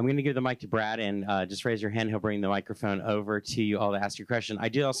 Yeah, I'm going to give the mic to Brad, and just raise your hand. He'll bring the microphone over to you all to ask your question. I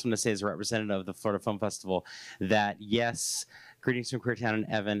do also want to say, as a representative of the Florida Film Festival, that yes, Greetings from Queertown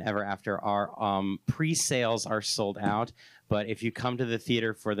and Ever After, our pre-sales are sold out. But if you come to the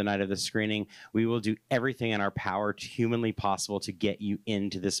theater for the night of the screening, we will do everything in our power, humanly possible, to get you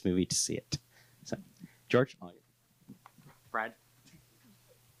into this movie to see it. So, George? Brad?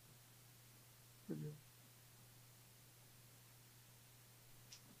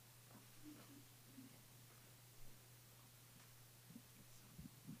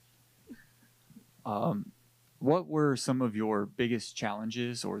 What were some of your biggest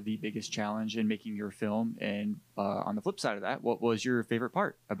challenges, or the biggest challenge in making your film? And on the flip side of that, what was your favorite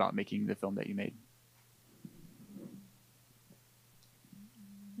part about making the film that you made?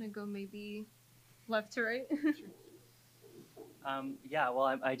 I'm going to go maybe left to right. Yeah,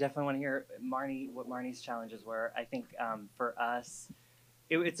 well, I definitely want to hear what Marnie's challenges were. I think for us,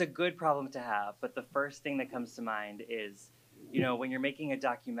 it's a good problem to have, but the first thing that comes to mind is, you know, when you're making a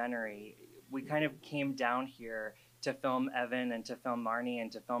documentary, we kind of came down here to film Evan and to film Marnie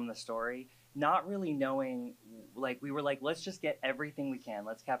and to film the story, not really knowing, like, we were like, let's just get everything we can.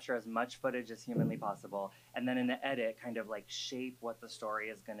 Let's capture as much footage as humanly possible. And then in the edit, kind of like shape what the story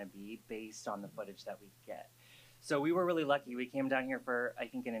is going to be based on the footage that we get. So we were really lucky. We came down here for, I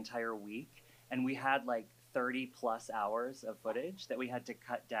think, an entire week, and we had like 30 plus hours of footage that we had to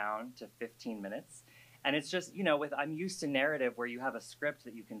cut down to 15 minutes. And it's just, you know, I'm used to narrative where you have a script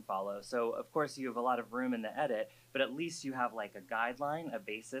that you can follow. So of course you have a lot of room in the edit, but at least you have like a guideline, a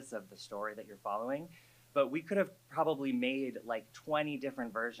basis of the story that you're following. But we could have probably made like 20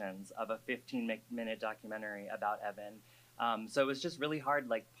 different versions of a 15-minute documentary about Evan. So it was just really hard,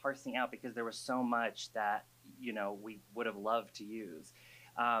 like, parsing out, because there was so much that, you know, we would have loved to use.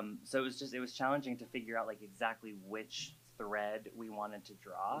 So it was challenging to figure out like exactly which thread we wanted to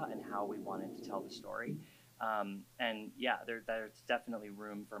draw and how we wanted to tell the story. And yeah, there's definitely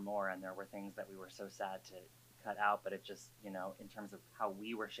room for more, and there were things that we were so sad to cut out, but it just, you know, in terms of how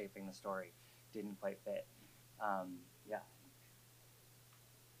we were shaping the story, didn't quite fit. Yeah.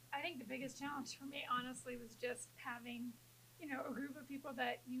 I think the biggest challenge for me, honestly, was just having, you know, a group of people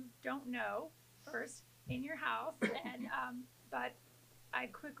that you don't know first in your house, and but I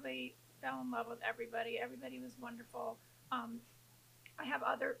quickly fell in love with everybody. Everybody was wonderful. I have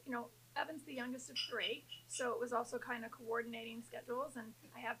other, you know, Evan's the youngest of 3, so it was also kind of coordinating schedules, and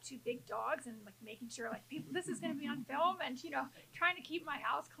I have 2 big dogs, and like making sure like people, this is going to be on film, and, you know, trying to keep my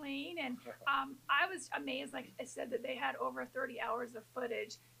house clean. And I was amazed, like I said, that they had over 30 hours of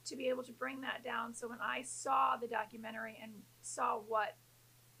footage to be able to bring that down. So when I saw the documentary and saw what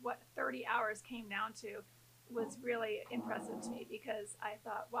 30 hours came down to, was really impressive to me, because I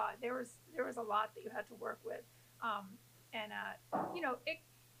thought, wow, there was a lot that you had to work with. You know,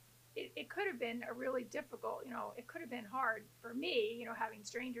 it could have been a really difficult, you know, it could have been hard for me, you know, having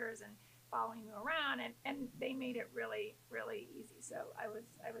strangers and following you around, and they made it really, really easy. So I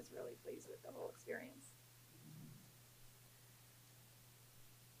was really pleased with the whole experience.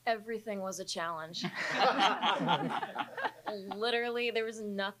 Everything was a challenge. Literally, there was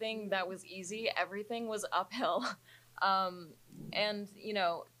nothing that was easy. Everything was uphill. And, you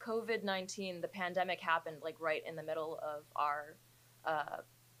know, COVID-19, the pandemic happened like right in the middle of our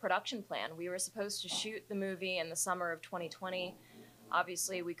production plan. We were supposed to shoot the movie in the summer of 2020.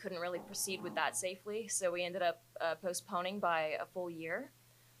 Obviously, we couldn't really proceed with that safely, so we ended up postponing by a full year.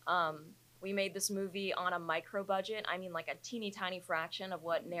 We made this movie on a micro budget. I mean, like a teeny tiny fraction of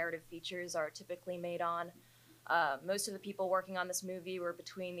what narrative features are typically made on. Most of the people working on this movie were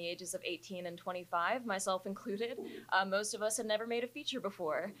between the ages of 18 and 25, myself included. Most of us had never made a feature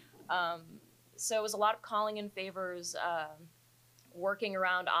before. So it was a lot of calling in favors, working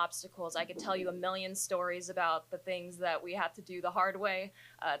around obstacles. I could tell you a million stories about the things that we had to do the hard way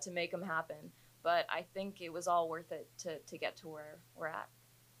to make them happen. But I think it was all worth it to get to where we're at.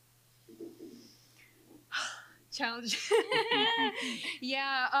 Challenge.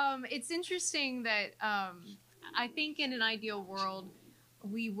 Yeah, it's interesting that I think in an ideal world,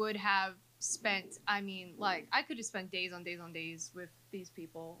 we would have spent, I mean, like, I could have spent days on days on days with these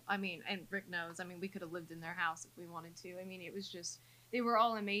people. I mean, and Rick knows, I mean, we could have lived in their house if we wanted to. I mean, it was just, they were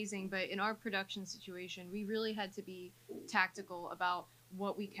all amazing, but in our production situation, we really had to be tactical about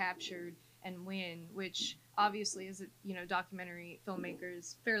what we captured and when, which obviously as a, you know, documentary filmmaker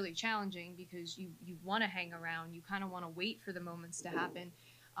is fairly challenging, because you want to hang around, you kind of want to wait for the moments to happen.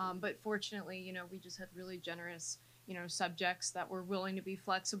 But fortunately, you know, we just had really generous, you know, subjects that were willing to be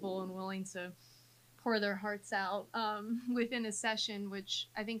flexible and willing to pour their hearts out within a session, which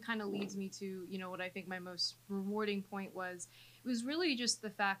I think kind of leads me to, you know, what I think my most rewarding point was. It was really just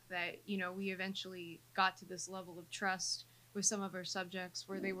the fact that, you know, we eventually got to this level of trust with some of our subjects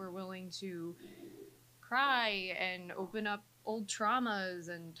where they were willing to cry and open up old traumas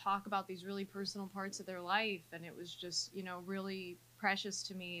and talk about these really personal parts of their life. And it was just, you know, really precious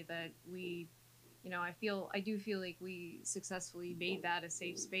to me that we, you know, I do feel like we successfully made that a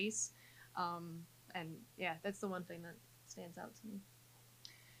safe space. And yeah, that's the one thing that stands out to me.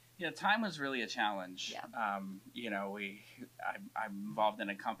 Yeah, time was really a challenge. Yeah. You know, I'm involved in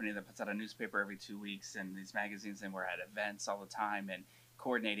a company that puts out a newspaper every 2 weeks and these magazines, and we're at events all the time, and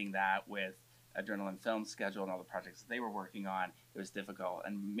coordinating that with Adrenaline Film schedule and all the projects that they were working on, it was difficult,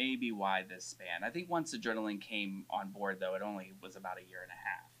 and maybe why this span. I think once Adrenaline came on board, though, it only was about a year and a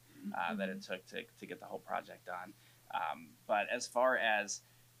half that it took to get the whole project done. But as far as,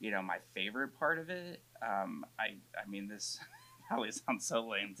 you know, my favorite part of it, I mean, this probably sounds so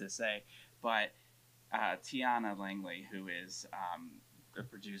lame to say, but Tiana Langley, who is the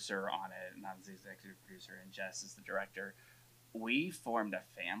producer on it, and I was the executive producer, and Jess is the director, we formed a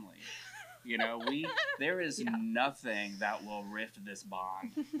family. You know, there is nothing that will rift this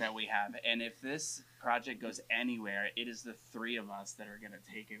bond that we have. And if this project goes anywhere, it is the three of us that are going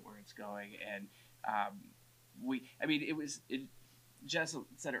to take it where it's going. And Jess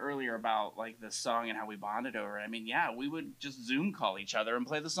said earlier about like the song and how we bonded over it. I mean, yeah, we would just Zoom call each other and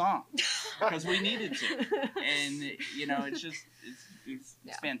play the song because we needed to. And, you know, it's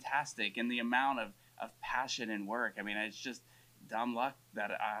fantastic. And the amount of passion and work, I mean, it's just dumb luck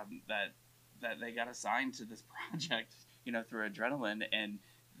that they got assigned to this project, you know, through Adrenaline, and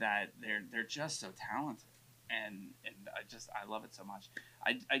that they're just so talented. And I love it so much.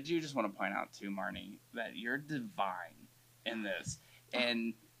 I do just want to point out too, Marnie, that you're divine in this.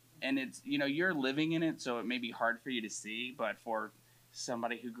 And it's, you know, you're living in it, so it may be hard for you to see, but for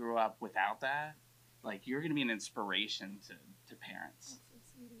somebody who grew up without that, like, you're going to be an inspiration to parents.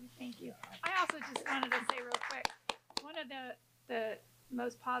 Thank you. I also just wanted to say real quick, one of the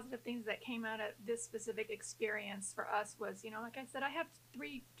most positive things that came out of this specific experience for us was, you know, like I said, I have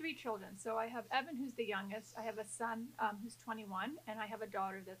three children. So I have Evan, who's the youngest. I have a son who's 21, and I have a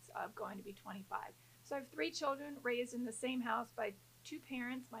daughter that's going to be 25. So I have 3 children raised in the same house by 2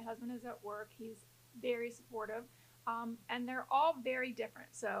 parents. My husband is at work. He's very supportive. And they're all very different.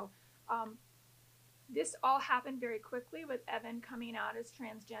 So this all happened very quickly with Evan coming out as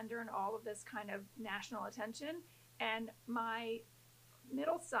transgender and all of this kind of national attention. And my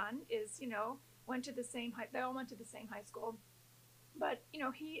middle son is, you know, they all went to the same high school. But, you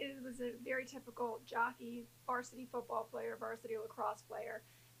know, was a very typical jockey, varsity football player, varsity lacrosse player.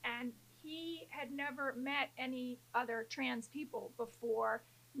 And he had never met any other trans people before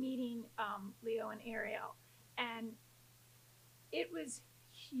meeting Leo and Ariel. And it was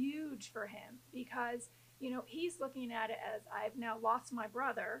huge for him because, you know, he's looking at it as I've now lost my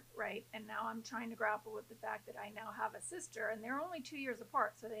brother, right? And now I'm trying to grapple with the fact that I now have a sister, and they're only 2 years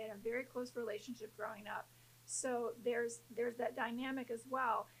apart. So they had a very close relationship growing up. So there's that dynamic as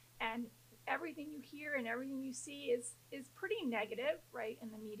well. And everything you hear and everything you see is pretty negative, right,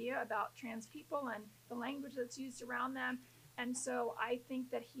 in the media about trans people and the language that's used around them. And so I think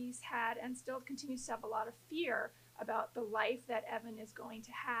that he's had and still continues to have a lot of fear about the life that Evan is going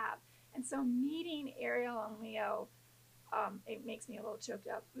to have. And so meeting Ariel and Leo, it makes me a little choked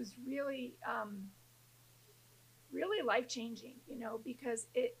up. It was really, really life-changing, you know, because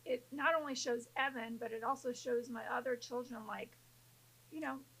it not only shows Evan, but it also shows my other children, like, you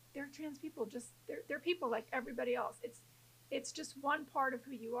know, they're trans people, just they're people like everybody else. It's just one part of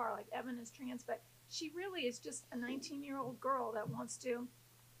who you are. Like Evan is trans, but she really is just a 19-year-old girl that wants to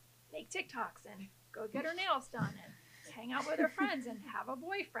make TikToks and go get her nails done and hang out with her friends and have a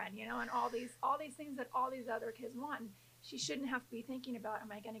boyfriend, you know, and all these things that all these other kids want. And she shouldn't have to be thinking about,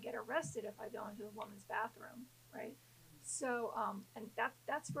 am I going to get arrested if I go into a woman's bathroom, right? So, and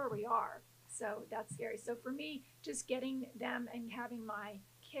that's where we are. So that's scary. So for me, just getting them and having my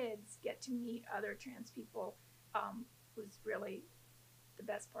kids get to meet other trans people was really the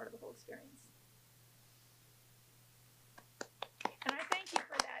best part of the whole experience. And I thank you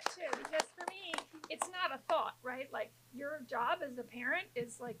for that too, because for me, it's not a thought, right? Like your job as a parent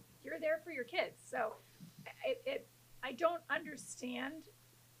is like, you're there for your kids. So I don't understand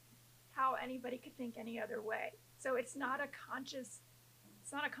how anybody could think any other way. So it's not a conscious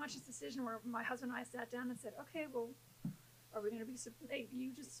decision where my husband and I sat down and said, okay, well, are we going to be,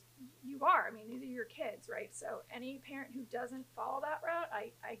 you are, I mean, these are your kids, right? So any parent who doesn't follow that route,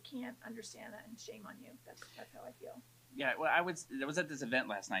 I can't understand that, and shame on you. That's how I feel. Yeah, well, I was at this event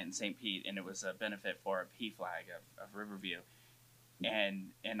last night in St. Pete, and it was a benefit for a PFLAG of Riverview.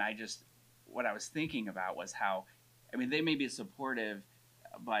 And I just, what I was thinking about was how, I mean, they may be supportive,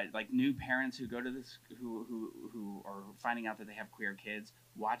 but like new parents who go to this, who are finding out that they have queer kids,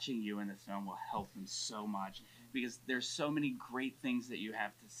 watching you in this film will help them so much, because there's so many great things that you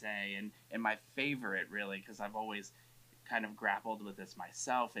have to say. And my favorite, really, because I've always kind of grappled with this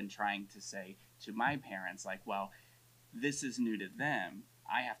myself and trying to say to my parents, like, well, this is new to them.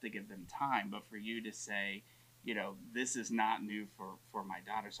 I have to give them time. But for you to say, you know, this is not new for my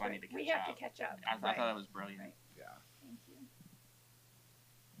daughter, so I need to catch up. We have to catch up. I thought that was brilliant. Right. Yeah. Thank you.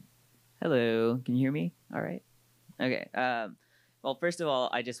 Hello, can you hear me? All right. Okay. Well, first of all,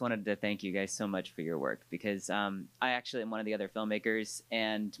 I just wanted to thank you guys so much for your work, because I actually am one of the other filmmakers,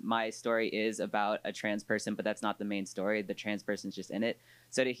 and my story is about a trans person, but that's not the main story. The trans person's just in it.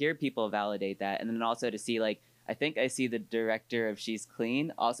 So to hear people validate that, and then also to see, like, I think I see the director of She's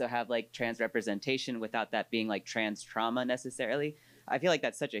Clean also have like trans representation without that being like trans trauma necessarily. I feel like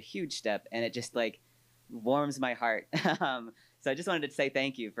that's such a huge step, and it just like warms my heart. So I just wanted to say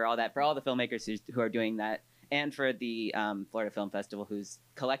thank you for all that, for all the filmmakers who are doing that. and for the Florida Film Festival, who's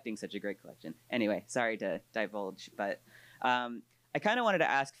collecting such a great collection. Anyway, sorry to divulge, but I kind of wanted to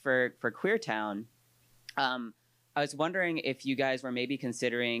ask for Queertown. I was wondering if you guys were maybe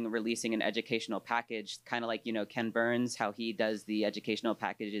considering releasing an educational package, kind of like, you know, Ken Burns, how he does the educational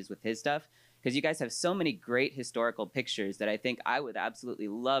packages with his stuff. Because you guys have so many great historical pictures that I think I would absolutely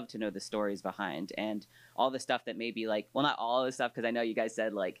love to know the stories behind, and all the stuff that maybe, like, well, not all of the stuff, because I know you guys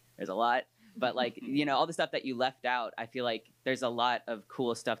said, like, there's a lot, but, like, you know, all the stuff that you left out, I feel like there's a lot of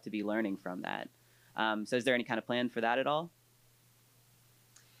cool stuff to be learning from that. So is there any kind of plan for that at all?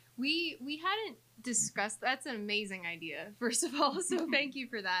 We hadn't discussed. That's an amazing idea, first of all, so thank you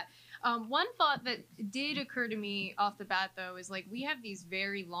for that. One thought that did occur to me off the bat, though, is like we have these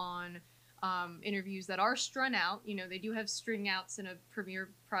very long interviews that are strung out. You know, they do have string outs in a premiere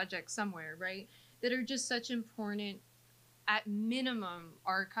project somewhere, right? That are just such important, at minimum,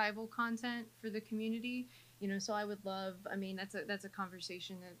 archival content for the community. You know, so I would love, I mean, that's a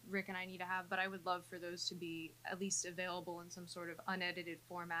conversation that Rick and I need to have, but I would love for those to be at least available in some sort of unedited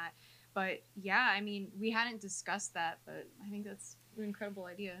format. But yeah, I mean, we hadn't discussed that, but I think that's an incredible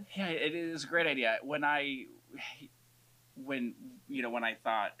idea. Yeah, it is a great idea. When I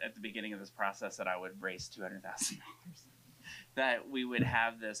thought at the beginning of this process that I would raise $200,000, that we would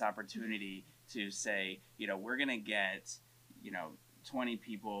have this opportunity to say, you know, we're going to get, you know, 20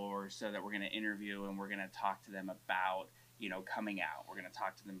 people or so that we're going to interview, and we're going to talk to them about, you know, coming out. We're going to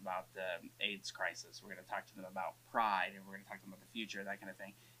talk to them about the AIDS crisis. We're going to talk to them about pride, and we're going to talk to them about the future, that kind of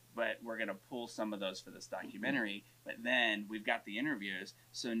thing. But we're going to pull some of those for this documentary. But then we've got the interviews,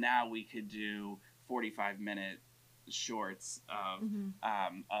 so now we could do 45-minute shorts of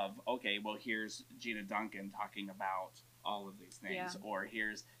okay, well, here's Gina Duncan talking about all of these things, or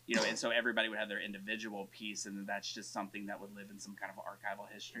here's, you know, and so everybody would have their individual piece, and that's just something that would live in some kind of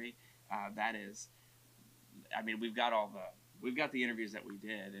archival history. That is, I mean, we've got the interviews that we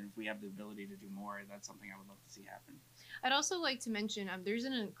did, and if we have the ability to do more, that's something I would love to see happen. I'd also like to mention there's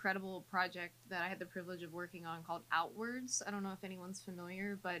an incredible project that I had the privilege of working on called Outwards. I don't know if anyone's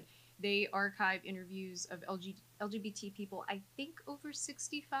familiar, but they archive interviews of LGBT people, I think over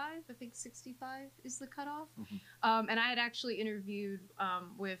 65. I think 65 is the cutoff. And I had actually interviewed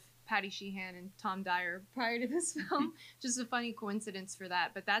with Patty Sheehan and Tom Dyer prior to this film. Just a funny coincidence for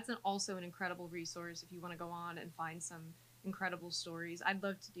that. But that's also an incredible resource if you want to go on and find some incredible stories. I'd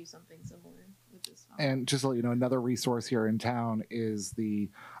love to do something similar with this film. And just to let you know, another resource here in town is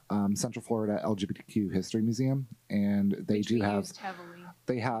the Central Florida LGBTQ History Museum, and they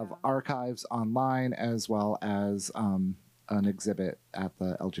have archives online as well as an exhibit at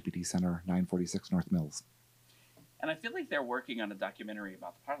the LGBT Center, 946 North Mills. And I feel like they're working on a documentary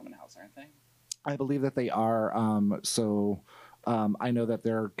about the Parliament House, aren't they? I believe that they are. I know that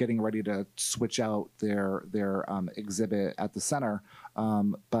they're getting ready to switch out their exhibit at the center,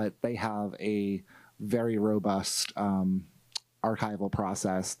 but they have a very robust archival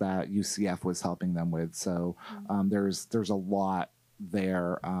process that UCF was helping them with. So there's a lot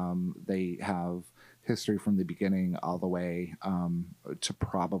there. They have history from the beginning all the way to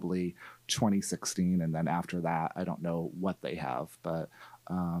probably 2016, and then after that, I don't know what they have, but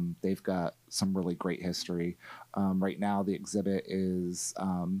they've got some really great history. Right now, the exhibit is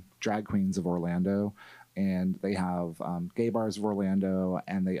Drag Queens of Orlando, and they have Gay Bars of Orlando,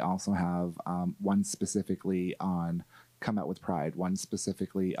 and they also have one specifically on Come Out with Pride, one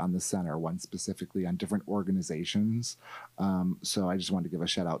specifically on the center, one specifically on different organizations. So I just wanted to give a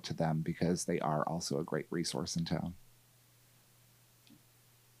shout out to them because they are also a great resource in town.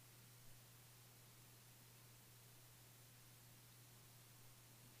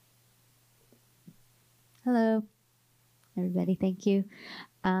 Hello, everybody. Thank you.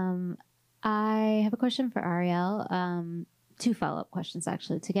 I have a question for Ariel. Two follow-up questions,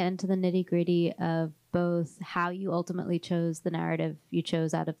 actually, to get into the nitty-gritty of both how you ultimately chose the narrative you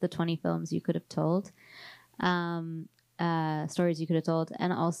chose out of the 20 films you could have told, stories you could have told,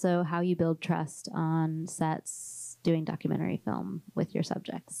 and also how you build trust on sets doing documentary film with your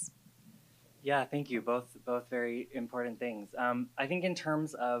subjects. Yeah, thank you. Both very important things. I think in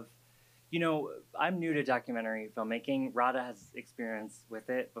terms of, you know, I'm new to documentary filmmaking. Radha has experience with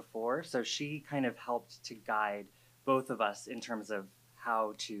it before, so she kind of helped to guide both of us in terms of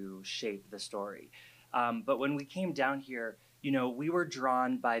how to shape the story. But when we came down here, you know, we were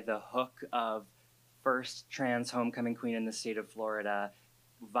drawn by the hook of first trans homecoming queen in the state of Florida,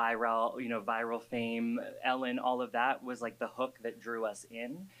 viral fame, Ellen, all of that was like the hook that drew us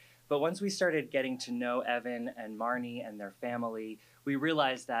in. But once we started getting to know Evan and Marnie and their family, we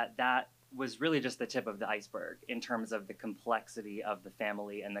realized that was really just the tip of the iceberg in terms of the complexity of the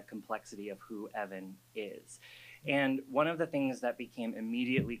family and the complexity of who Evan is. And one of the things that became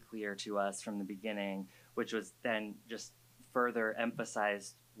immediately clear to us from the beginning, which was then just further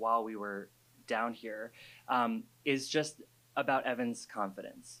emphasized while we were down here, is just about Evan's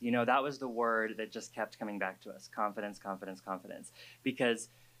confidence. You know, that was the word that just kept coming back to us: confidence, confidence, confidence. Because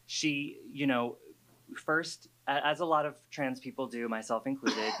she, you know, first, as a lot of trans people do, myself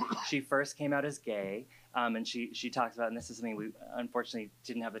included, she first came out as gay, and she talks about, and this is something we unfortunately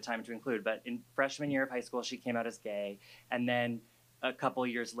didn't have the time to include, but in freshman year of high school, she came out as gay, and then a couple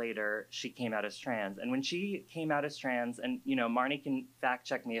years later, she came out as trans. And when she came out as trans, and you know, Marnie can fact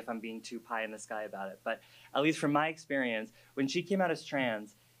check me if I'm being too pie in the sky about it, but at least from my experience, when she came out as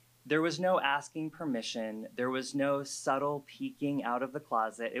trans, there was no asking permission. There was no subtle peeking out of the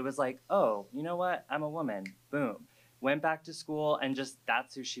closet. It was like, oh, you know what? I'm a woman. Boom. Went back to school and just,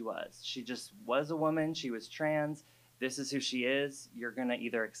 that's who she was. She just was a woman. She was trans. This is who she is. You're going to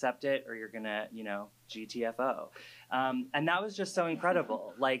either accept it or you're going to, you know, GTFO. And that was just so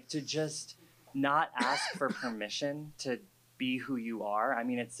incredible. Like, to just not ask for permission to be who you are. I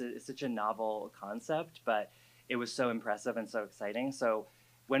mean, it's such a novel concept, but it was so impressive and so exciting. So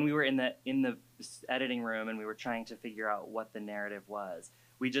when we were in the editing room and we were trying to figure out what the narrative was,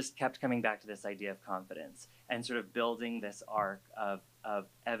 we just kept coming back to this idea of confidence and sort of building this arc of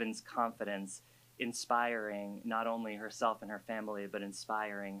Evan's confidence, inspiring not only herself and her family, but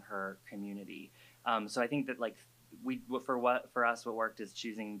inspiring her community. So I think that like for us, what worked is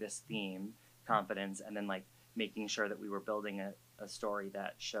choosing this theme, confidence, and then like making sure that we were building a story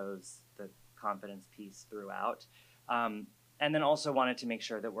that shows the confidence piece throughout. And then also wanted to make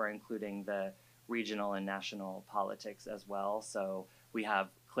sure that we're including the regional and national politics as well. So we have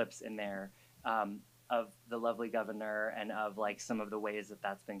clips in there of the lovely governor and of like some of the ways that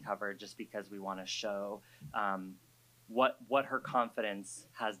that's been covered, just because we want to show what her confidence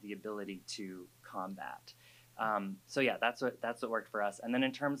has the ability to combat. So yeah, that's what worked for us. And then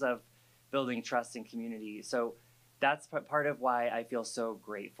in terms of building trust and community, so that's part of why I feel so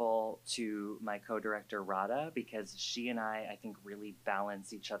grateful to my co-director Radha, because she and I think really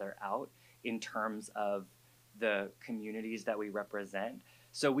balance each other out in terms of the communities that we represent.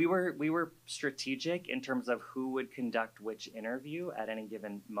 So we were strategic in terms of who would conduct which interview at any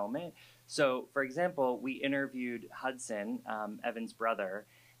given moment. So for example, we interviewed Hudson, Evan's brother,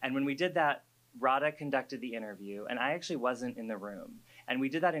 and when we did that, Radha conducted the interview, and I actually wasn't in the room. And we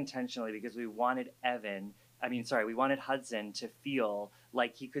did that intentionally because we wanted we wanted Hudson to feel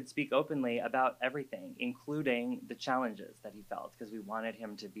like he could speak openly about everything, including the challenges that he felt, because we wanted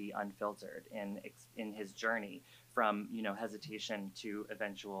him to be unfiltered in his journey from, you know, hesitation to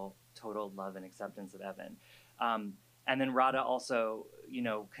eventual total love and acceptance of Evan. And then Radha also, you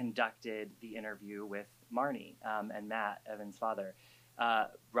know, conducted the interview with Marnie and Matt, Evan's father.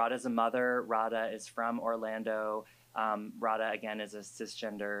 Radha's a mother. Radha is from Orlando. Radha, again, is a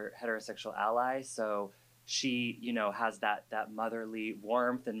cisgender heterosexual ally. So she, you know, has that motherly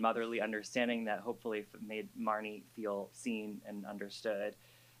warmth and motherly understanding that hopefully made Marnie feel seen and understood.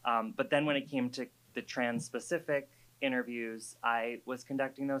 But then when it came to the trans-specific interviews, I was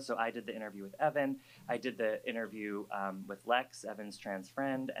conducting those. So I did the interview with Evan. I did the interview with Lex, Evan's trans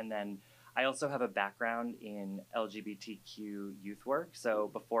friend. And then I also have a background in LGBTQ youth work. So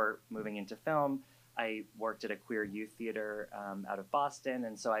before moving into film, I worked at a queer youth theater out of Boston.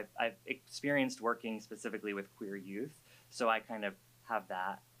 And so I've experienced working specifically with queer youth. So I kind of have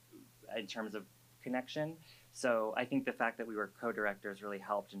that in terms of connection. So I think the fact that we were co-directors really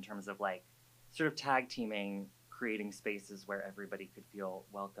helped in terms of like sort of tag teaming, creating spaces where everybody could feel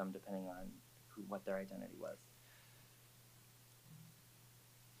welcome depending on what their identity was.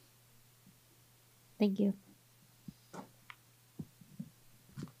 Thank you.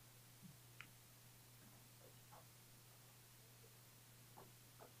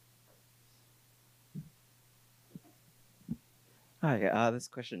 Hi, this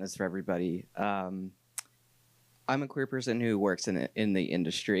question is for everybody. I'm a queer person who works in the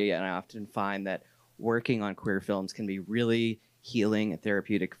industry, and I often find that working on queer films can be really healing and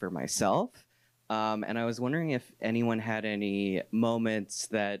therapeutic for myself. And I was wondering if anyone had any moments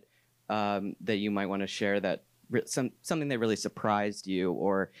that that you might want to share, that something that really surprised you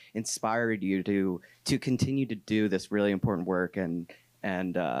or inspired you to continue to do this really important work and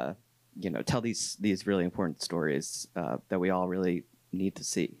you know, tell these really important stories that we all really need to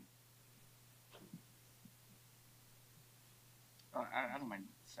see. I don't mind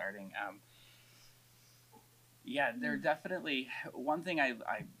starting. Yeah, there definitely one thing I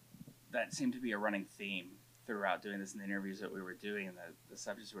that seemed to be a running theme throughout doing this in the interviews that we were doing and the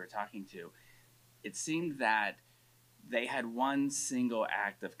subjects we were talking to, it seemed that they had one single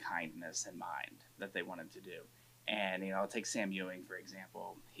act of kindness in mind that they wanted to do. And, I'll take Sam Ewing, for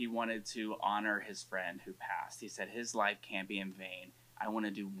example. He wanted to honor his friend who passed. He said, his life can't be in vain. I want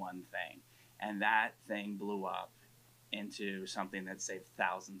to do one thing. And that thing blew up into something that saved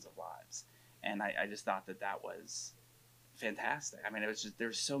thousands of lives. And I just thought that was fantastic. I mean, it was just,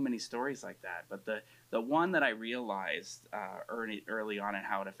 there's so many stories like that. But the one that I realized early on and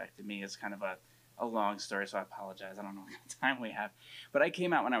how it affected me is kind of a long story, so I apologize. I don't know what kind of time we have. But I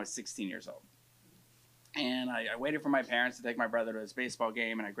came out when I was 16 years old. And I waited for my parents to take my brother to his baseball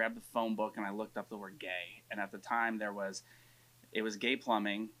game, and I grabbed the phone book and I looked up the word gay. And at the time it was gay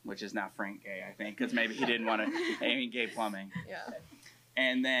plumbing, which is now Frank Gay, I think, because maybe he didn't want to, gay plumbing. Yeah.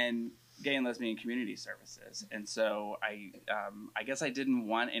 And then gay and lesbian community services. And so I guess I didn't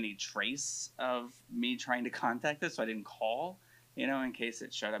want any trace of me trying to contact this, so I didn't call, in case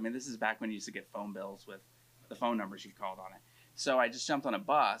it showed. I mean, this is back when you used to get phone bills with the phone numbers you called on it. So I just jumped on a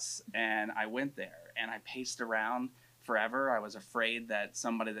bus and I went there and I paced around forever. I was afraid that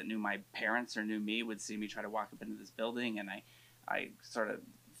somebody that knew my parents or knew me would see me try to walk up into this building, and I sort of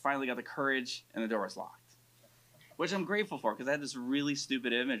finally got the courage, and the door was locked, which I'm grateful for, because I had this really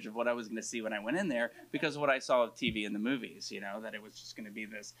stupid image of what I was going to see when I went in there because of what I saw of TV and the movies, that it was just going to be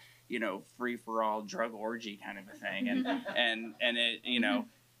this, free-for-all drug orgy kind of a thing, and it,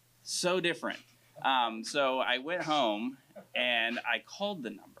 so different. So I went home and I called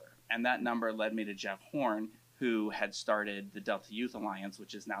the number, and that number led me to Jeff Horn, who had started the Delta Youth Alliance,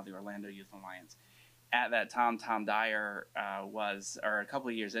 which is now the Orlando Youth Alliance. At that time, Tom Dyer a couple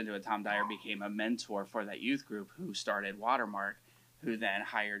of years into it, Tom Dyer became a mentor for that youth group who started Watermark, who then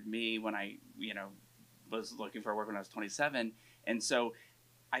hired me when I, was looking for work when I was 27. And so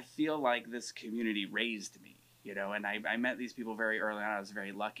I feel like this community raised me, and I met these people very early on. I was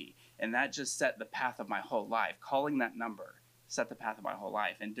very lucky. And that just set the path of my whole life. Calling that number set the path of my whole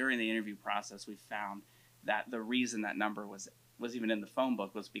life. And during the interview process, we found that the reason that number was even in the phone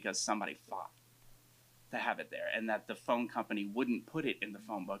book was because somebody fought to have it there, and that the phone company wouldn't put it in the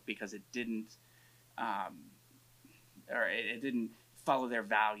phone book because it didn't it didn't follow their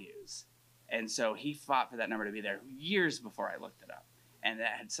values. And so he fought for that number to be there years before I looked it up, and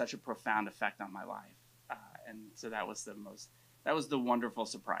that had such a profound effect on my life. And so that was the wonderful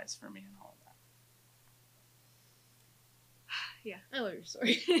surprise for me in all of that. Yeah, I love your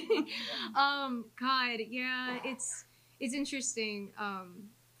story. God, yeah, it's interesting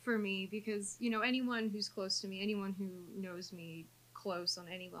for me because, anyone who's close to me, anyone who knows me close on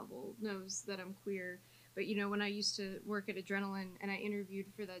any level knows that I'm queer. But, when I used to work at Adrenaline and I interviewed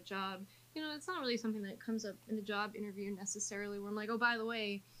for that job, it's not really something that comes up in a job interview necessarily where I'm like, oh, by the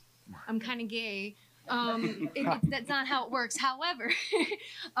way, I'm kind of gay. That's not how it works. However,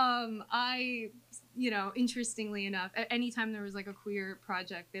 interestingly enough, anytime there was like a queer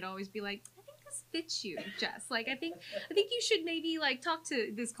project, they'd always be like, I think this fits you, Jess. Like, I think you should maybe like talk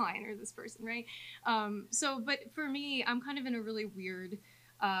to this client or this person, right? But for me, I'm kind of in a really weird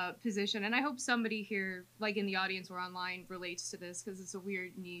position, and I hope somebody here, like in the audience or online, relates to this because it's a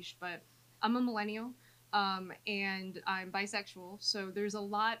weird niche. But I'm a millennial, and I'm bisexual, so there's a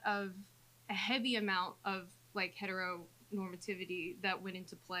heavy amount of like heteronormativity that went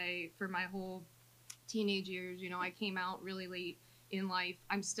into play for my whole teenage years. I came out really late in life.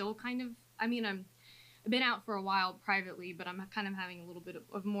 I'm still kind of, I've been out for a while privately, but I'm kind of having a little bit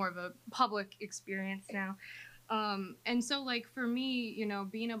of more of a public experience now. And so like for me,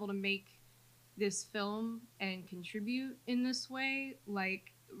 being able to make this film and contribute in this way,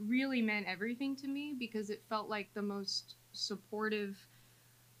 like really meant everything to me because it felt like the most supportive,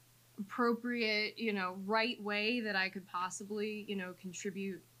 appropriate, right way that I could possibly,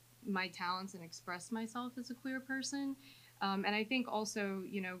 contribute my talents and express myself as a queer person. And I think also,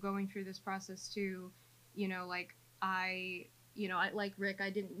 going through this process too, I like Rick,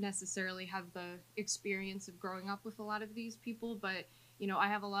 I didn't necessarily have the experience of growing up with a lot of these people, but, I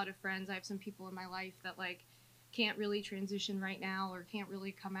have a lot of friends. I have some people in my life that like can't really transition right now or can't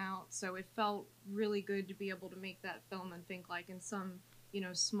really come out. So it felt really good to be able to make that film and think like in some,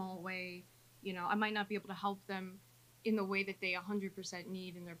 small way, I might not be able to help them in the way that they 100%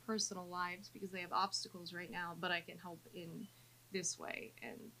 need in their personal lives because they have obstacles right now, but I can help in this way.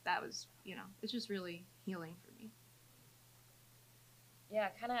 And that was, it's just really healing for me. Yeah,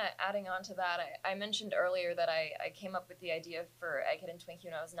 kind of adding on to that, I mentioned earlier that I came up with the idea for Egghead and Twinkie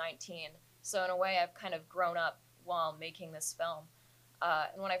when I was 19. So in a way, I've kind of grown up while making this film.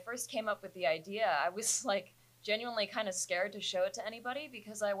 And when I first came up with the idea, I was like genuinely kind of scared to show it to anybody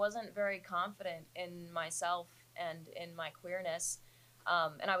because I wasn't very confident in myself and in my queerness.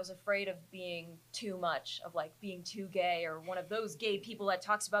 And I was afraid of being too much, of like being too gay, or one of those gay people that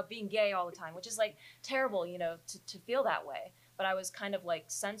talks about being gay all the time, which is like terrible, you know, to feel that way. But I was kind of like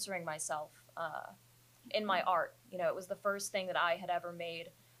censoring myself in my art. You know, it was the first thing that I had ever made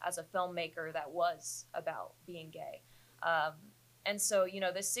as a filmmaker that was about being gay. And so, you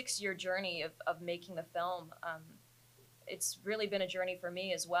know, this 6-year journey of making the film, it's really been a journey for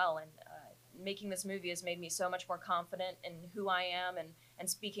me as well. And making this movie has made me so much more confident in who I am and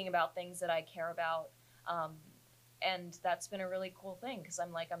speaking about things that I care about. And that's been a really cool thing because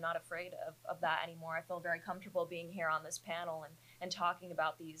I'm not afraid of that anymore. I feel very comfortable being here on this panel and talking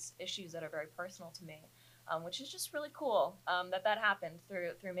about these issues that are very personal to me, which is just really cool that happened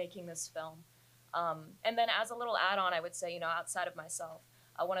through making this film. And then as a little add-on, I would say, you know, outside of myself,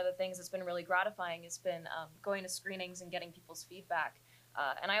 one of the things that's been really gratifying has been going to screenings and getting people's feedback.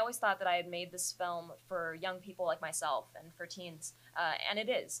 And I always thought that I had made this film for young people like myself and for teens, and it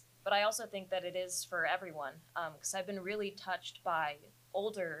is. But I also think that it is for everyone, because I've been really touched by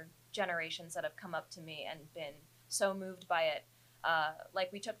older generations that have come up to me and been so moved by it.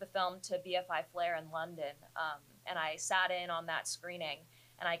 Like we took the film to BFI Flair in London, and I sat in on that screening,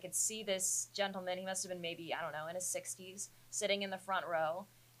 and I could see this gentleman, he must have been maybe, I don't know, in his 60s, sitting in the front row.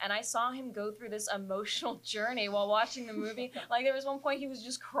 And I saw him go through this emotional journey while watching the movie. Like there was one point he was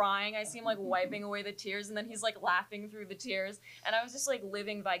just crying. I see him like wiping away the tears, and then he's like laughing through the tears. And I was just like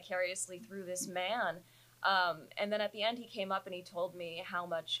living vicariously through this man. And then at the end he came up and he told me how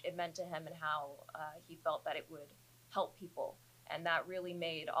much it meant to him and how he felt that it would help people. And that really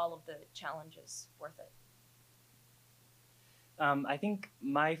made all of the challenges worth it. I think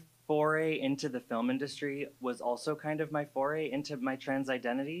my foray into the film industry was also kind of my foray into my trans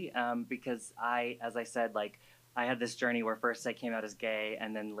identity, because as I said, like I had this journey where first I came out as gay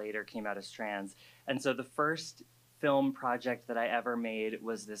and then later came out as trans. And so the first film project that I ever made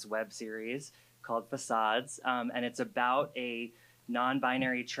was this web series called Facades, and it's about a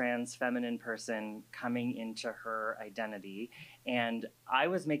non-binary trans feminine person coming into her identity. And I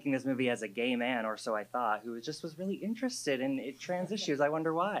was making this movie as a gay man, or so I thought, who just was really interested in trans issues. I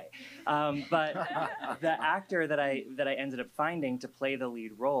wonder why. But the actor that I ended up finding to play the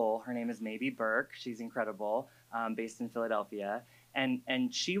lead role, her name is Maybe Burke. She's incredible, based in Philadelphia.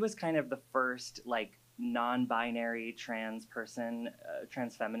 And she was kind of the first like non-binary trans person,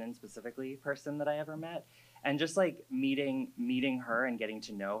 trans feminine specifically person that I ever met. And just like meeting her and getting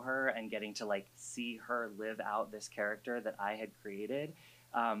to know her and getting to like see her live out this character that I had created,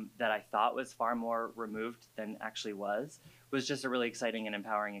 that I thought was far more removed than actually was just a really exciting and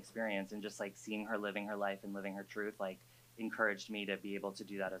empowering experience. And just like seeing her living her life and living her truth, like encouraged me to be able to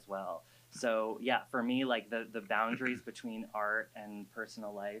do that as well. So yeah, for me, like the boundaries between art and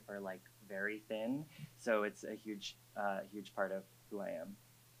personal life are like very thin. So it's a huge part of who I am.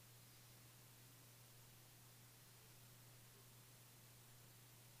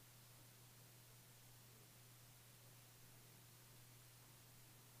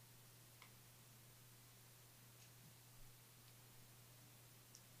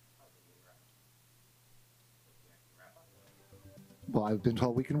 Well, I've been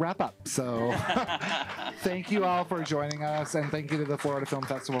told we can wrap up. So thank you all for joining us. And thank you to the Florida Film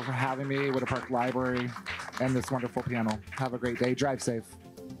Festival for having me, Witter Park Library, and this wonderful panel. Have a great day. Drive safe.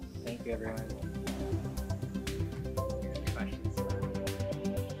 Thank you, everyone.